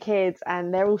got 3 kids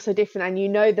and they're all so different, and you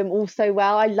know them all so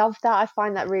well. I love that. I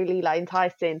find that really like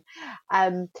enticing.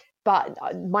 But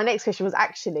my next question was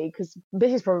actually, because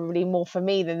this is probably more for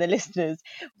me than the listeners,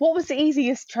 what was the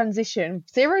easiest transition?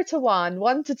 0 to 1,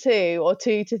 1 to 2, or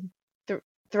 2 to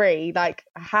 3? Like,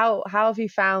 how have you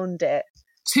found it?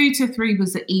 2 to 3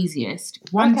 was the easiest.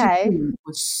 1 to 2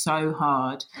 was so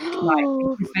hard. Like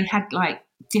because they had like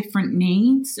different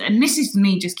needs, and this is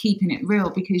me just keeping it real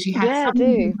because you had some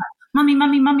like,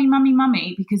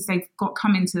 mummy, because they've got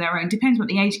come into their own. Depends what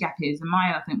the age gap is. And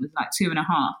Maya, I think, was like 2.5,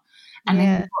 and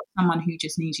then you've got someone who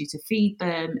just needs you to feed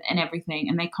them and everything,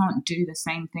 and they can't do the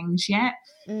same things yet.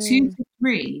 2 to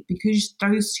 3, because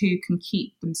those two can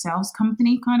keep themselves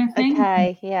company, kind of thing.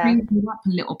 Bring you up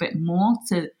a little bit more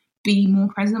to be more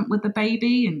present with the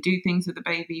baby and do things with the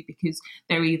baby because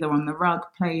they're either on the rug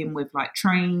playing with like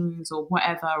trains or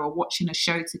whatever, or watching a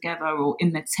show together or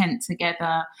in the tent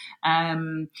together.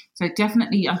 So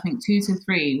definitely I think 2 to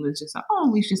 3 was just like,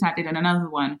 oh, we've just added in another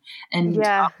one. And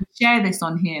I'll share this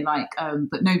on here, like,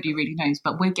 but nobody really knows,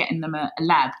 but we're getting them a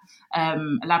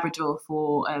Labrador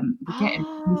for, he's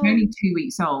only 2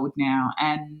 weeks old now,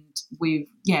 and we've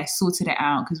sorted it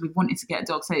out because we wanted to get a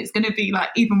dog, so it's going to be like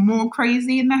even more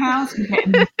crazy in the house. We're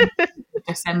getting him in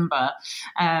December.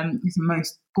 He's the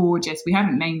most gorgeous. We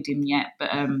haven't named him yet, but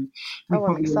we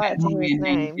probably will get him and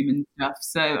name him and stuff.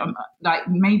 So like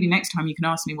maybe next time you can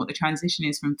ask me what the transition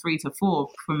is from 3 to 4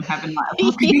 from having like a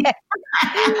puppy.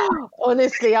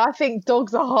 Honestly, I think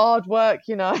dogs are hard work,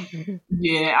 you know.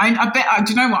 I bet.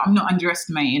 Do you know what? I'm not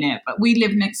underestimating it, but we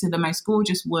live next to the most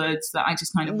gorgeous woods that I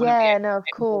just kind of want to be of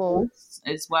course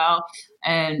as well.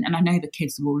 And I know the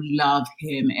kids will love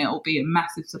him. It'll be a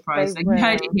massive surprise. So you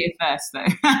heard it here first, though.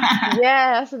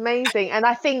 Yeah, that's amazing. And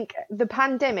I think the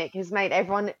pandemic has made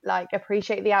everyone like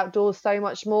appreciate the outdoors so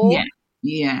much more.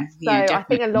 Yeah. So I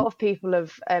think a lot of people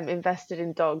have invested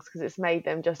in dogs because it's made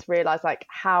them just realise like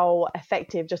how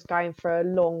effective just going for a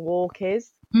long walk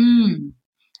is.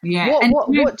 Yeah.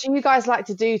 What do you guys like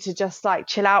to do to just like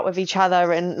chill out with each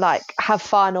other and like have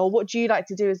fun, or what do you like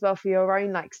to do as well for your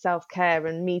own like self-care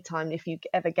and me time if you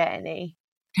ever get any?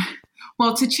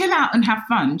 Well, to chill out and have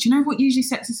fun, do you know what usually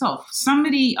sets us off?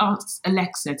 Somebody asks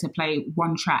Alexa to play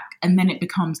one track and then it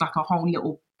becomes like a whole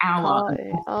little hour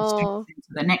to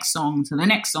the next song.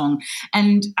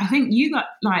 And I think you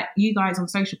guys on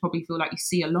social probably feel like you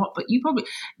see a lot, but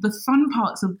the fun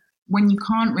parts of when you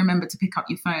can't remember to pick up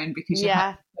your phone because you're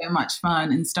having so much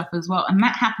fun and stuff as well. And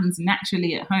that happens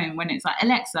naturally at home when it's like,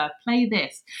 Alexa, play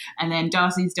this. And then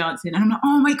Darcy's dancing and I'm like,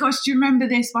 oh my gosh, do you remember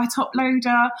this by Top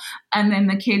Loader? And then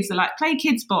the kids are like, play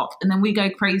Kids Bop. And then we go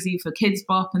crazy for Kids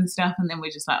Bop and stuff. And then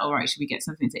we're just like, all right, should we get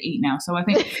something to eat now? So I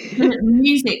think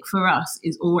music for us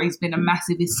has always been a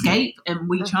massive escape. And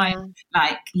we try and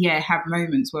have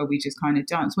moments where we just kind of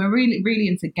dance. We're really, really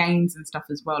into games and stuff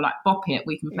as well. Like Bop It,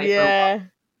 we can play for a while.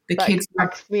 The that kids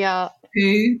love me up.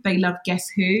 Who, they love Guess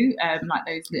Who, like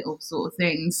those little sort of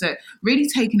things. So really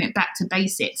taking it back to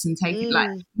basics and taking like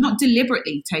not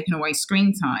deliberately taking away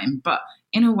screen time, but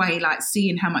in a way like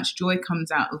seeing how much joy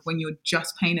comes out of when you're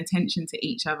just paying attention to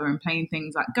each other and playing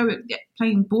things like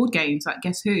playing board games like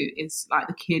Guess Who is like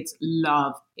the kids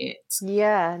love it.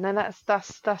 Yeah, no,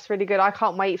 that's really good. I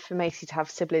can't wait for Macy to have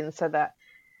siblings so that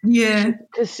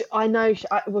because I know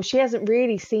she hasn't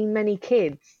really seen many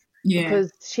kids. Yeah,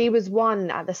 because she was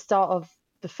one at the start of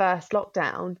the first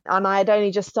lockdown and I had only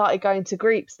just started going to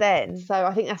groups then. So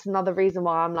I think that's another reason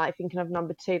why I'm like thinking of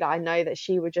number 2, that I know that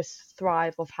she would just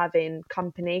thrive off having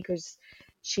company because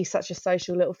she's such a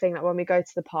social little thing. Like when we go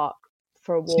to the park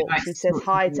for a walk, she says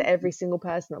hi to every single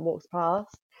person that walks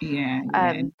past.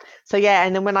 So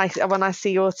and then when I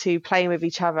see your two playing with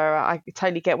each other, I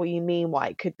totally get what you mean, why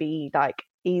it could be like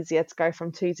easier to go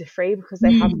from 2 to 3 because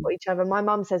they haven't got each other. My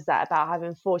mum says that about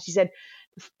having 4. She said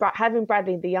having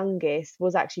Bradley the youngest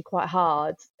was actually quite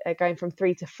hard, going from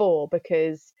 3 to 4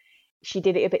 because she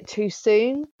did it a bit too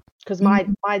soon because my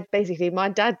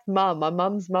dad's mum, my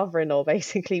mum's mother-in-law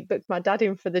basically booked my dad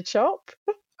in for the chop.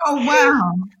 Oh wow.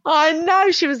 I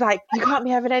know. She was like, you can't be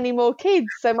having any more kids.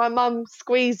 So my mum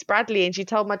squeezed Bradley and she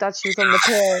told my dad she was on the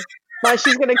pill. Like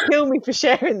she's going to kill me for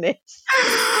sharing this.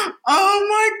 Oh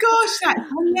my gosh,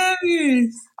 that's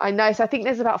hilarious. I know. So I think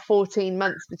there's about 14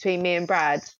 months between me and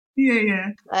Brad.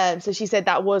 So she said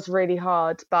that was really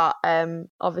hard, but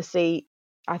obviously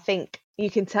I think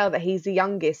you can tell that he's the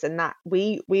youngest and that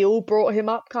we all brought him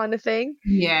up kind of thing.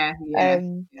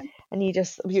 And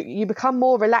you become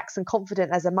more relaxed and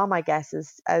confident as a mum, I guess,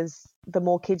 as the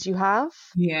more kids you have.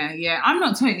 I'm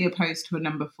not totally opposed to a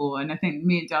number 4, and I think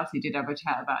me and Darcy did have a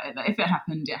chat about it, that if it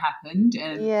happened, it happened.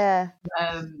 And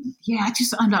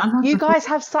I love you guys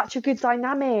have such a good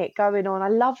dynamic going on. I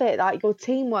love it, like your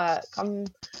teamwork.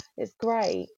 It's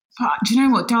great. But do you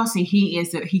know what, Darcy, he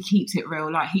keeps it real.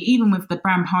 Like even with the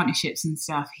brand partnerships and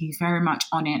stuff, he's very much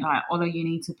on it. Like, Ola, you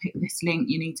need to pick this link,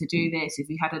 you need to do this. If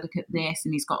you had a look at this,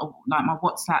 and he's got like my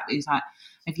WhatsApp is like,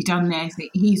 have you done this?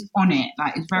 He's on it.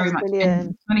 Like it's very much.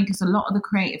 And it's funny because a lot of the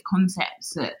creative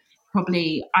concepts that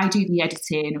probably I do the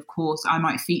editing, of course, I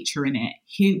might feature in it.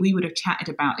 We would have chatted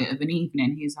about it of an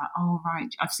evening. He's like, oh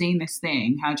right, I've seen this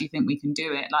thing. How do you think we can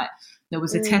do it? Like. There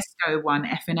was a Tesco one,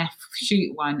 F&F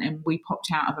shoot one, and we popped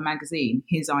out of a magazine.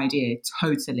 His idea,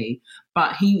 totally.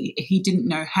 But he didn't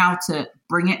know how to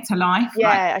bring it to life.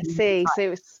 Yeah, I see. So it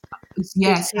was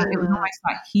almost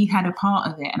like he had a part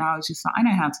of it. And I was just like, I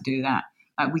know how to do that.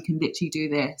 Like we can literally do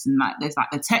this. And like there's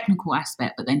like the technical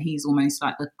aspect, but then he's almost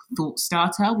like the thought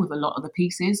starter with a lot of the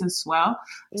pieces as well.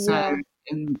 So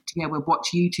we'll watch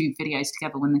YouTube videos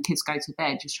together when the kids go to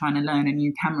bed, just trying to learn a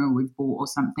new camera we've bought or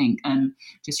something, and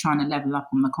just trying to level up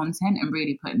on the content and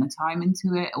really putting the time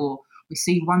into it. Or we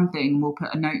see one thing, we'll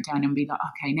put a note down and be like,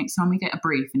 okay, next time we get a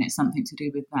brief and it's something to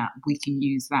do with that, we can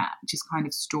use that. Just kind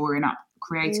of storing up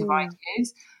creative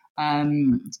ideas.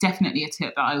 It's definitely a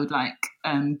tip that I would like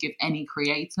give any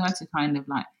creator to kind of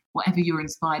like whatever you're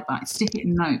inspired by, stick it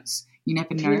in notes. You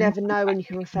never know. You never know when you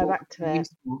can refer back to it.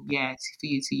 Yeah, for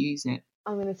you to use it.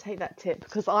 I'm going to take that tip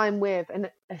because I'm with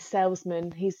a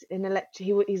salesman. He's an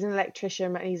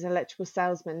electrician, but he's an electrical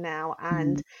salesman now.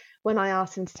 And when I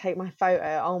asked him to take my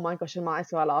photo, oh my gosh, I might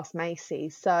as well ask Macy.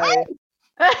 So,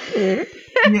 I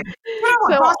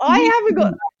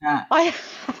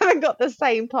haven't got the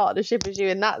same partnership as you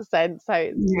in that sense. So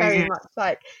it's very much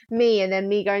like me and then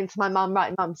me going to my mum,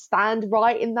 right, mum, stand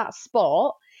right in that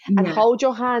spot. And hold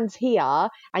your hands here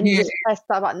and you just press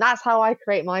that button. That's how I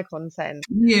create my content.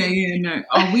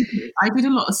 I did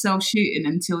a lot of self-shooting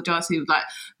until Darcy was like,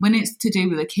 when it's to do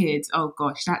with the kids, oh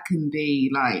gosh, that can be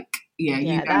like,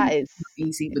 that is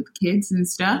easy with kids and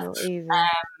stuff.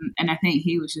 And I think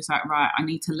he was just like, right, I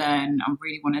need to learn. I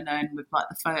really want to learn with like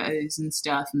the photos and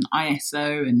stuff and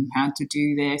ISO and how to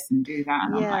do this and do that.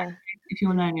 And I'm like, if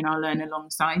you're learning, I'll learn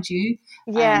alongside you.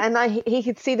 And he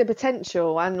could see the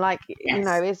potential and like,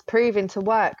 it's proving to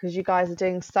work because you guys are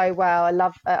doing so well.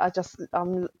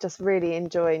 I'm just really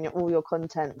enjoying all your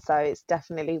content. So it's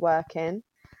definitely working.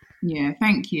 Yeah,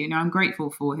 thank you. No, I'm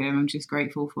grateful for him. I'm just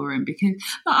grateful for him because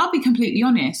I'll be completely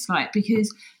honest,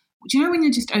 because do you know when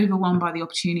you're just overwhelmed by the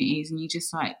opportunities and you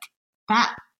just like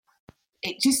that,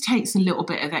 it just takes a little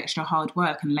bit of extra hard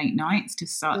work and late nights to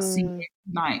start seeing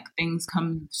like things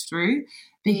come through.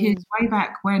 Because way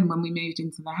back when we moved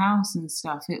into the house and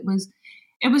stuff, it was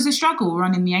a struggle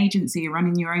running the agency,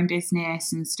 running your own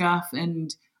business and stuff.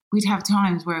 And we'd have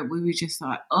times where we were just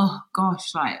like, oh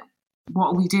gosh, like what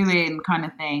are we doing kind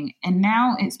of thing. And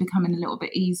now it's becoming a little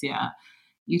bit easier.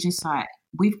 You're just like,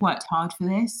 we've worked hard for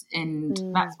this. And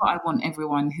that's what I want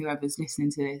everyone, whoever's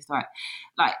listening to this, like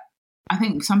I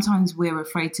think sometimes we're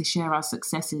afraid to share our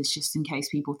successes just in case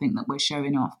people think that we're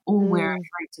showing off, or we're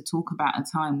afraid to talk about a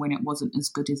time when it wasn't as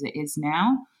good as it is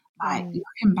now. Like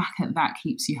looking back at that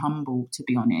keeps you humble, to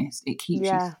be honest. It keeps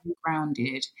you so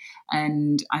grounded.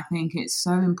 And I think it's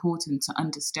so important to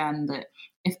understand that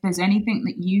if there's anything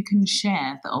that you can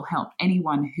share that'll help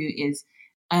anyone who is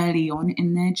early on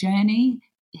in their journey,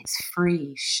 it's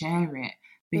free. Share it.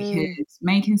 Because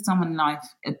making someone's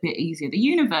life a bit easier, the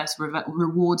universe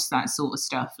rewards that sort of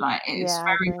stuff. Like it's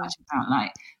very much about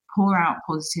like pour out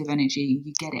positive energy,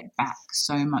 you get it back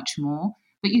so much more.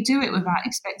 But you do it without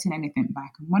expecting anything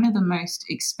back. And one of the most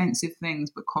expensive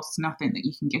things but costs nothing that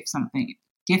you can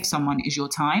give someone is your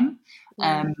time.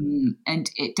 And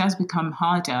it does become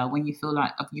harder when you feel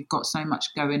like you've got so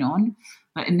much going on.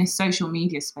 But in this social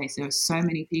media space, there are so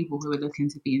many people who are looking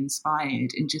to be inspired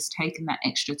and just taking that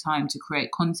extra time to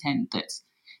create content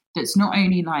that's not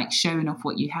only like showing off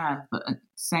what you have, but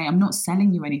say, I'm not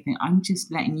selling you anything. I'm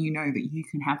just letting you know that you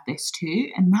can have this too.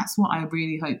 And that's what I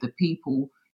really hope that people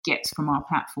get from our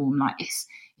platform. Like it's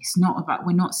not about,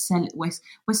 we're not selling,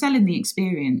 we're selling the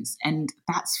experience, and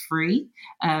that's free.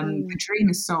 The dream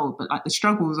is sold, but like the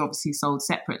struggle is obviously sold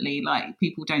separately. Like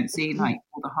people don't see like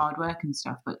all the hard work and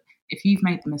stuff, but if you've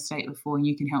made the mistake before and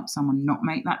you can help someone not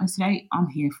make that mistake, I'm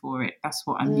here for it. That's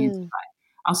what I'm here to like.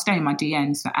 I'll stay in my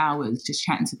DMs for hours just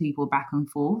chatting to people back and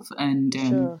forth. And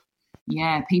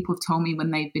people have told me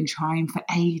when they've been trying for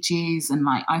ages and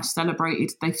like I've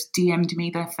celebrated, they've DM'd me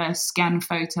their first scan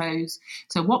photos.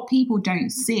 So what people don't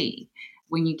see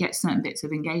when you get certain bits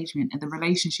of engagement are the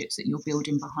relationships that you're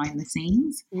building behind the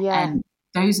scenes. And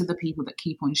those are the people that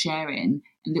keep on sharing.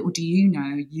 And little do you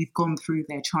know, you've gone through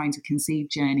their trying to conceive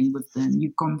journey with them.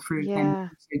 You've gone through them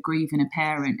grieving a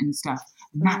parent and stuff.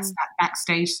 And that's that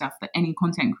backstage stuff that any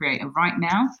content creator right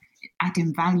now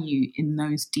adding value in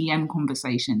those DM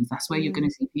conversations. That's where you're going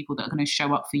to see people that are going to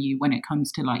show up for you when it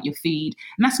comes to like your feed.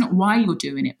 And that's not why you're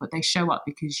doing it, but they show up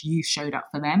because you showed up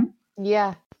for them.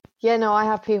 Yeah, no, I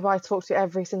have people I talk to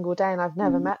every single day and I've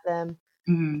never met them.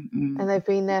 And they've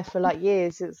been there for like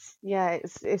years. It's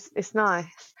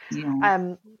nice.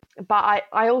 But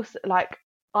I also like,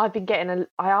 I've been getting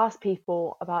I ask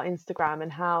people about Instagram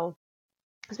and how,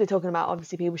 because we're talking about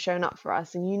obviously people showing up for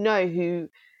us, and you know who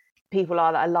people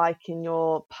are that are liking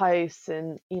your posts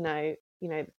and you know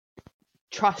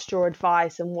trust your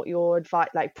advice and what your advice,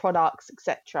 like products,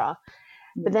 etc.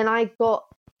 But then I got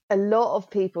a lot of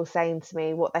people saying to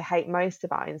me what they hate most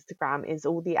about Instagram is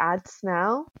all the ads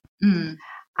now.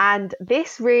 And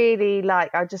this really,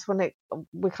 like, I just want to,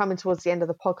 we're coming towards the end of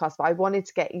the podcast, but I wanted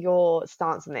to get your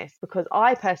stance on this, because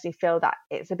I personally feel that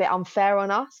it's a bit unfair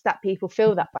on us that people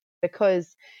feel that way,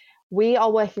 because we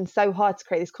are working so hard to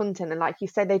create this content. And like you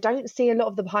said, they don't see a lot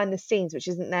of the behind the scenes, which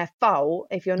isn't their fault.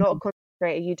 If you're not a content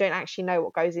creator, you don't actually know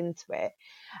what goes into it.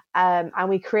 And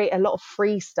we create a lot of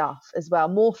free stuff as well,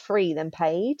 more free than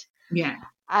paid.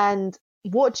 And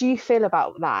what do you feel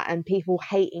about that and people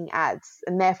hating ads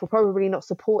and therefore probably not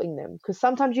supporting them? Because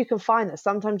sometimes you can find that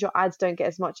sometimes your ads don't get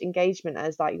as much engagement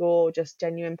as like your just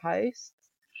genuine posts.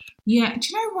 Do you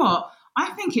know what?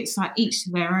 I think it's like each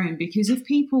to their own, because if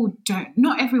people don't,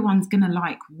 not everyone's going to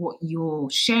like what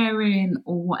you're sharing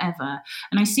or whatever.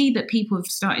 And I see that people have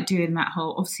started doing that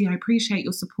whole, obviously I appreciate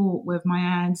your support with my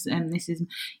ads and this is,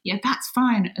 that's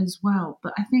fine as well.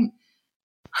 But I think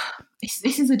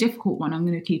this is a difficult one. I'm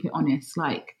going to keep it honest.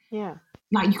 Like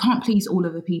you can't please all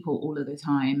of the people all of the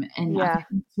time. And I think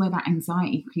that's where that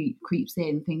anxiety creeps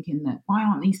in, thinking that why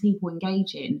aren't these people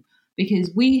engaging?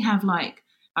 Because we have like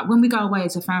when we go away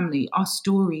as a family, our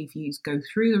story views go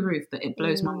through the roof, that it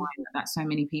blows my mind that so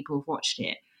many people have watched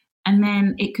it. And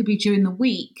then it could be during the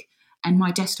week and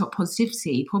my desktop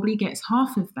positivity probably gets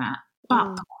half of that.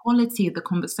 But the quality of the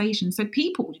conversation. So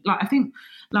people, like, I think,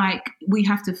 like, we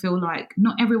have to feel like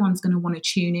not everyone's going to want to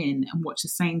tune in and watch the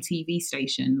same TV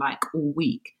station, like, all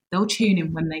week. They'll tune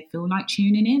in when they feel like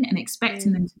tuning in, and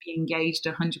expecting them to be engaged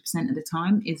 100% of the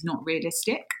time is not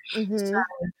realistic. So,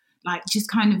 like,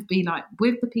 just kind of be like,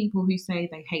 with the people who say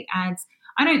they hate ads,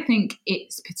 I don't think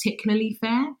it's particularly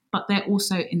fair, but they're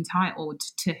also entitled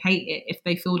to hate it if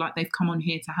they feel like they've come on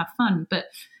here to have fun. But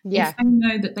if they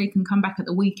know that they can come back at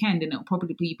the weekend and it'll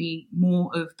probably be more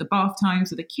of the bath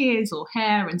times with the kids or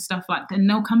hair and stuff like that, then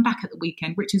they'll come back at the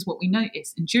weekend, which is what we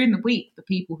notice. And during the week, the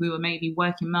people who are maybe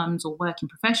working mums or working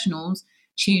professionals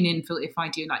tune in for if I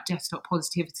do like desktop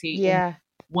positivity or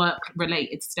work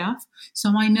related stuff.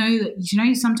 So I know that, you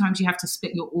know, sometimes you have to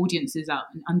split your audiences up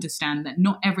and understand that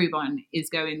not everyone is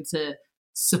going to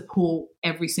support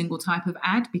every single type of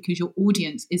ad because your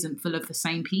audience isn't full of the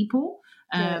same people.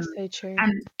 So true.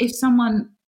 And if someone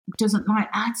doesn't like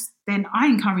ads, then I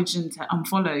encourage them to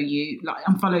unfollow you, like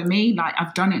unfollow me. Like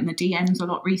I've done it in the DMs a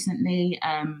lot recently.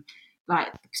 Like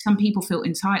some people feel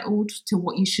entitled to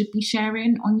what you should be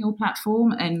sharing on your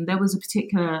platform. And there was a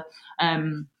particular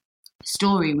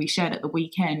story we shared at the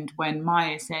weekend when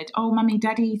Maya said, "Oh, mummy,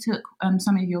 daddy took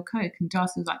some of your Coke," and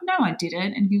Darcy was like, "No, I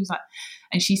didn't." And he was like,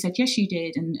 and she said, "Yes, you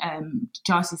did." And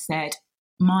Darcy said,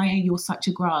 "Maya, you're such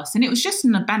a grass." And it was just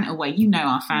in a banter way, you know,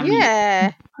 our family.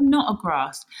 Yeah, I'm not a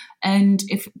grass. And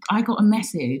if I got a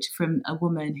message from a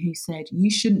woman who said, "You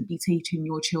shouldn't be teaching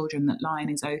your children that lying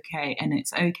is okay, and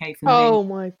it's okay for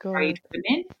men to trade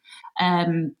women."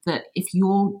 That if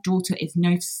your daughter is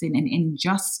noticing an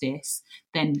injustice,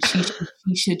 then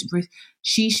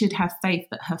she should have faith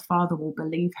that her father will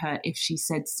believe her if she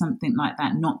said something like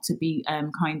that, not to be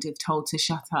kind of told to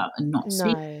shut up and not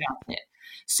speak about it.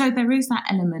 So there is that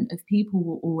element of people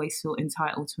will always feel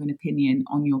entitled to an opinion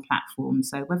on your platform.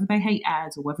 So whether they hate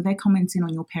ads or whether they're commenting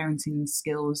on your parenting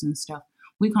skills and stuff,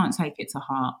 we can't take it to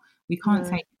heart. We can't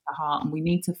take it to heart, and we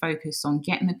need to focus on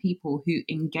getting the people who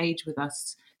engage with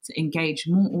us to engage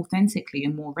more authentically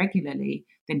and more regularly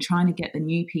than trying to get the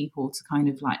new people to kind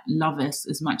of like love us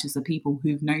as much as the people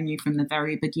who've known you from the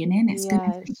very beginning. It's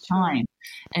going to take time.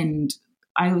 And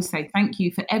I always say thank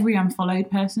you for every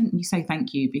unfollowed person. You say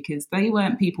thank you because they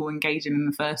weren't people engaging in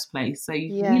the first place. So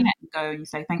you let them go and you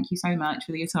say thank you so much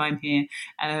for your time here,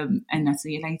 and I'll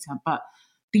see you later. But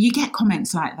you get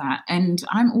comments like that, and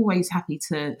I'm always happy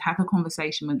to have a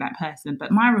conversation with that person.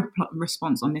 But my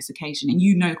response on this occasion, and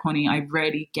you know, Connie, I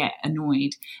rarely get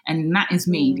annoyed, and that is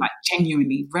me, like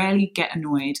genuinely rarely get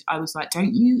annoyed. I was like,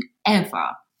 "Don't you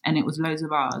ever," and it was loads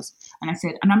of R's, and I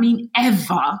said, and I mean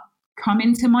ever, come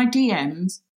into my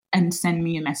DMs and send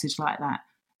me a message like that.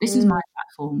 This is my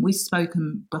platform. We've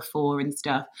spoken before and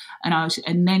stuff.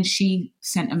 And then she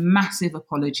sent a massive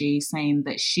apology saying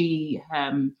that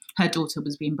her daughter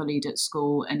was being bullied at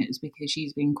school and it was because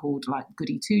she's being called like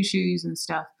goody two shoes and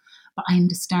stuff. But I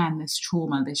understand there's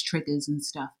trauma, there's triggers and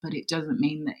stuff, but it doesn't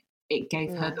mean that it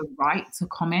gave her the right to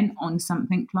comment on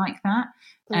something like that.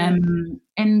 And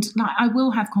like I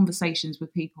will have conversations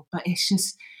with people, but it's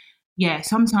just,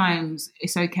 sometimes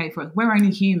it's okay we're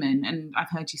only human, and I've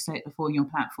heard you say it before on your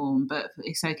platform, but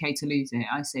it's okay to lose it.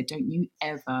 I said, don't you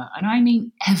ever, and I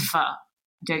mean ever, I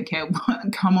don't care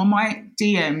what, come on my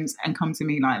DMs and come to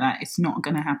me like that. It's not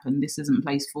going to happen. This isn't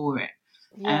place for it.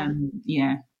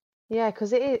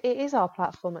 Because it is our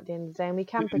platform at the end of the day, and we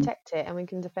can protect it and we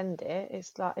can defend it.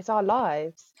 It's like it's our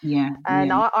lives. I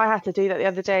had to do that the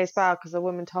other day as well, because a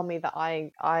woman told me that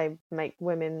I make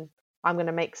women, I'm going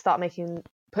to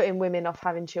putting women off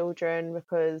having children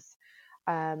because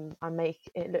I make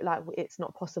it look like it's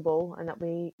not possible and that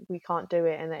we can't do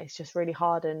it, and that it's just really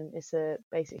hard and it's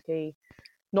basically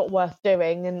not worth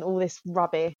doing and all this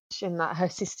rubbish, and that her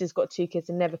sister's got 2 kids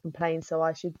and never complains, so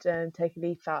I should take a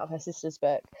leaf out of her sister's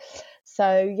book.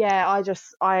 So I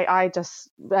just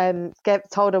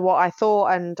told her what I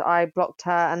thought, and I blocked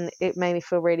her, and it made me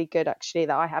feel really good actually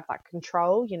that I have that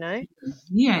control, you know.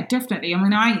 Yeah, definitely. I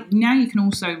mean, now you can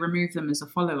also remove them as a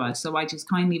follower, so I just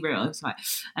kindly realised like,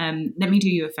 let me do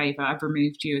you a favour, I've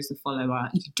removed you as a follower,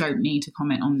 you don't need to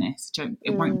comment on this,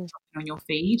 it won't be on your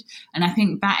feed. And I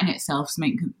think that in itself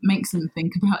makes them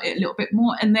think about it a little bit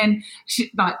more. And then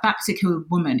that particular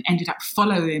woman ended up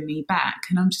following me back,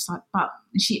 and I'm just like,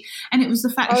 and it was the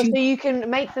fact so you can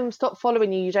make them stop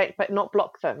following you, but not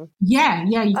block them. You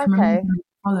can remove them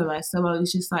follower. So I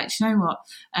was just like, you know what,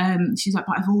 she's like,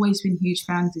 but I've always been huge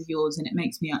fans of yours and it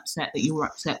makes me upset that you're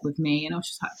upset with me. And I was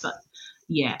just like, but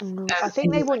I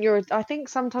think I think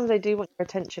sometimes they do want your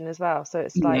attention as well, so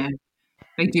it's like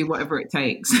they do whatever it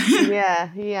takes.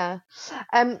 Okay,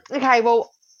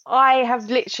 well, I have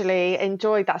literally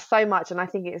enjoyed that so much, and I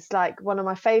think it's like one of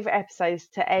my favourite episodes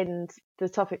to end the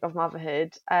topic of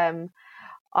motherhood.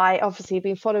 I obviously have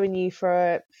been following you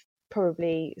for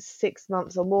probably 6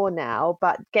 months or more now,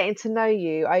 but getting to know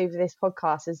you over this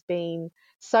podcast has been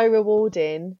so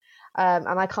rewarding. And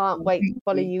I can't wait to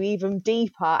follow you even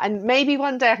deeper. And maybe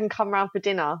one day I can come around for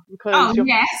dinner because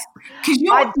yes, because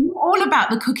you're all about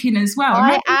the cooking as well.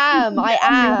 I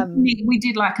am. We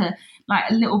did like a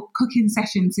little cooking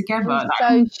session together.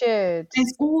 So should.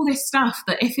 There's all this stuff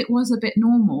that if it was a bit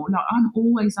normal, like I'm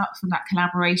always up for that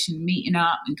collaboration, meeting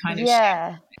up and kind of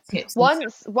sharing tips.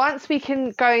 Once we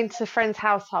can go into friends'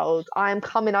 households, I am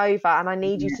coming over and I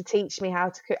need you to teach me how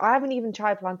to cook. I haven't even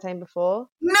tried plantain before.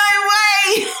 No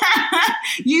way!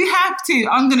 You have to.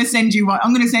 I'm going to send you one.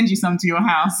 I'm going to send you some to your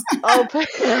house. Oh,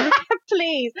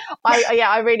 please!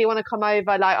 I really want to come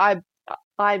over. Like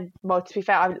well, to be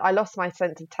fair, I lost my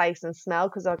sense of taste and smell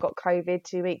because I got COVID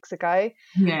 2 weeks ago.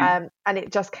 Yeah. And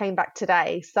it just came back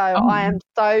today. So I am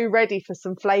so ready for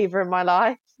some flavour in my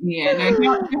life. Yeah,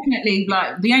 no, definitely.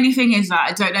 Like the only thing is that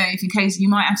I don't know if in case you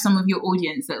might have some of your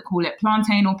audience that call it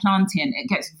plantain or plantain. It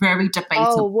gets very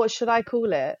debatable. Oh, what should I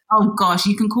call it? Oh gosh,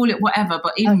 you can call it whatever,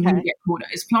 but even you get called it.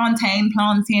 It's plantain.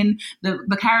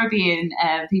 The Caribbean,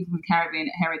 people from Caribbean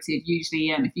heritage usually,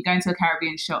 if you go into a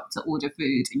Caribbean shop to order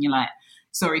food and you're like,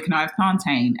 sorry, can I have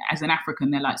plantain? As an African,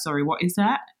 they're like, sorry, what is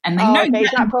that? And they know. Okay.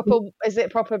 Is it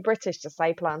proper British to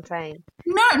say plantain?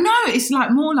 No, it's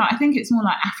like more like, I think it's more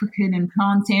like African and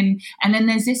plantain. And then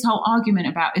there's this whole argument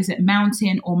about, is it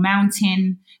mountain or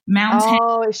mountain?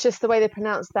 Oh, it's just the way they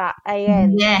pronounce that.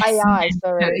 A-N. Yes. A-I,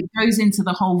 sorry. So it goes into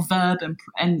the whole verb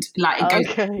and like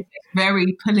it goes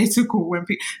very political when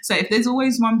people. So if there's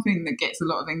always one thing that gets a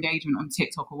lot of engagement on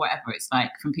TikTok or whatever, it's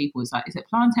like from people, it's like, is it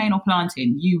plantain or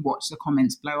plantain? You watch the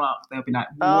comments blow up. They'll be like,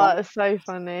 what? Oh, it's so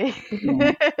funny.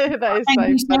 Yeah. Thank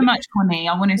you so much, Connie.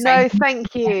 I want to say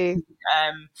thank you.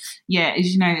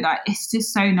 As you know, like it's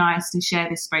just so nice to share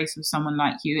this space with someone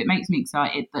like you. It makes me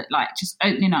excited that like just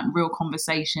opening up real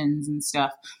conversations and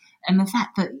stuff. And the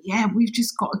fact that we've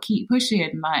just got to keep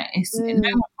pushing. Like no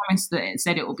one promised that it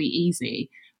said it will be easy.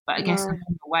 But I guess along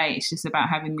the way, it's just about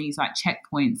having these like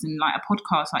checkpoints and like a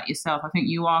podcast like yourself. I think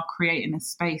you are creating a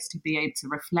space to be able to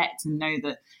reflect and know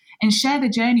that and share the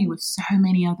journey with so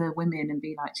many other women and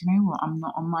be like, do you know what? I'm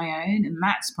not on my own. And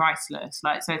that's priceless.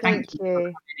 Like, so thank you for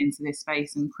coming into this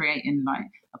space and creating like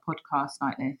a podcast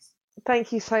like this.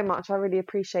 Thank you so much. I really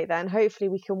appreciate that. And hopefully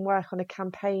we can work on a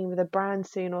campaign with a brand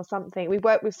soon or something. We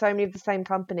work with so many of the same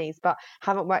companies, but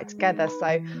haven't worked together. So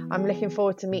I'm looking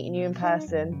forward to meeting you in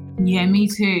person. Yeah, me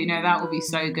too. No, that will be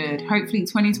so good. Hopefully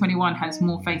 2021 has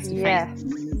more face-to-face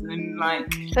and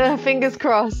like... fingers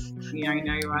crossed. Yeah, I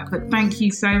know, right. But thank you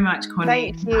so much,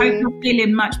 Connie. Thank you. I hope you're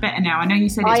feeling much better now. I know you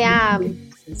said it's I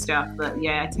am. And stuff, but take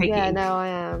it. Yeah, no, I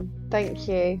am. Thank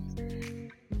you.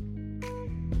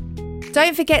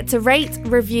 Don't forget to rate,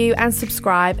 review and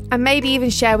subscribe, and maybe even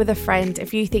share with a friend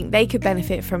if you think they could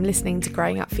benefit from listening to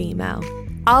Growing Up Female.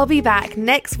 I'll be back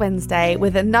next Wednesday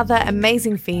with another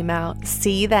amazing female.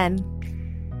 See you then.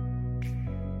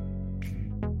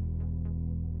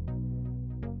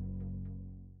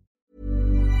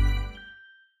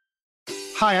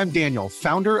 Hi, I'm Daniel,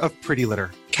 founder of Pretty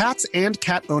Litter. Cats and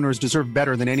cat owners deserve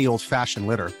better than any old-fashioned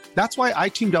litter. That's why I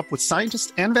teamed up with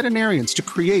scientists and veterinarians to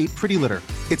create Pretty Litter.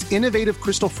 Its innovative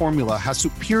crystal formula has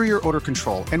superior odor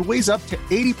control and weighs up to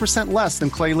 80% less than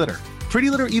clay litter. Pretty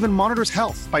Litter even monitors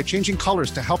health by changing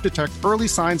colors to help detect early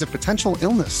signs of potential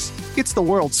illness. It's the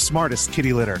world's smartest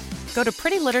kitty litter. Go to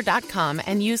prettylitter.com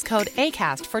and use code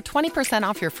ACAST for 20%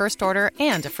 off your first order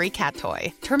and a free cat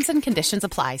toy. Terms and conditions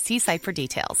apply. See site for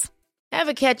details.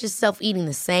 Ever catch yourself eating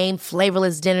the same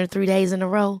flavorless dinner 3 days in a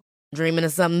row? Dreaming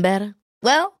of something better?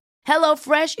 Well,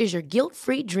 HelloFresh is your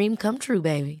guilt-free dream come true,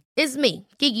 baby. It's me,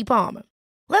 Keke Palmer.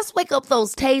 Let's wake up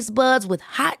those taste buds with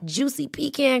hot, juicy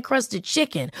pecan-crusted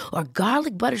chicken or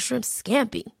garlic butter shrimp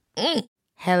scampi.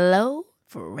 Hello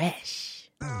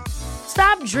Fresh.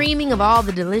 Stop dreaming of all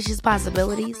the delicious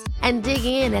possibilities and dig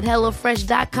in at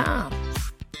HelloFresh.com.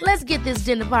 Let's get this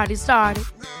dinner party started.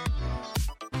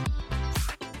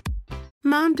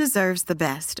 Mom deserves the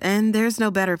best, and there's no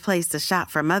better place to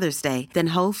shop for Mother's Day than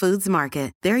Whole Foods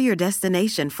Market. They're your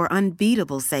destination for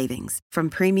unbeatable savings, from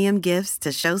premium gifts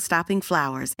to show-stopping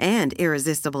flowers and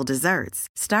irresistible desserts.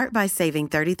 Start by saving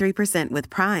 33% with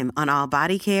Prime on all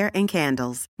body care and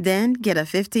candles. Then get a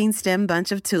 15-stem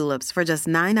bunch of tulips for just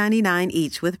 $9.99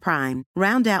 each with Prime.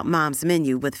 Round out Mom's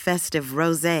menu with festive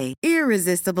rosé,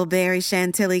 irresistible berry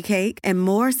chantilly cake, and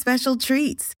more special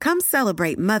treats. Come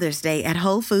celebrate Mother's Day at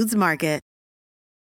Whole Foods Market.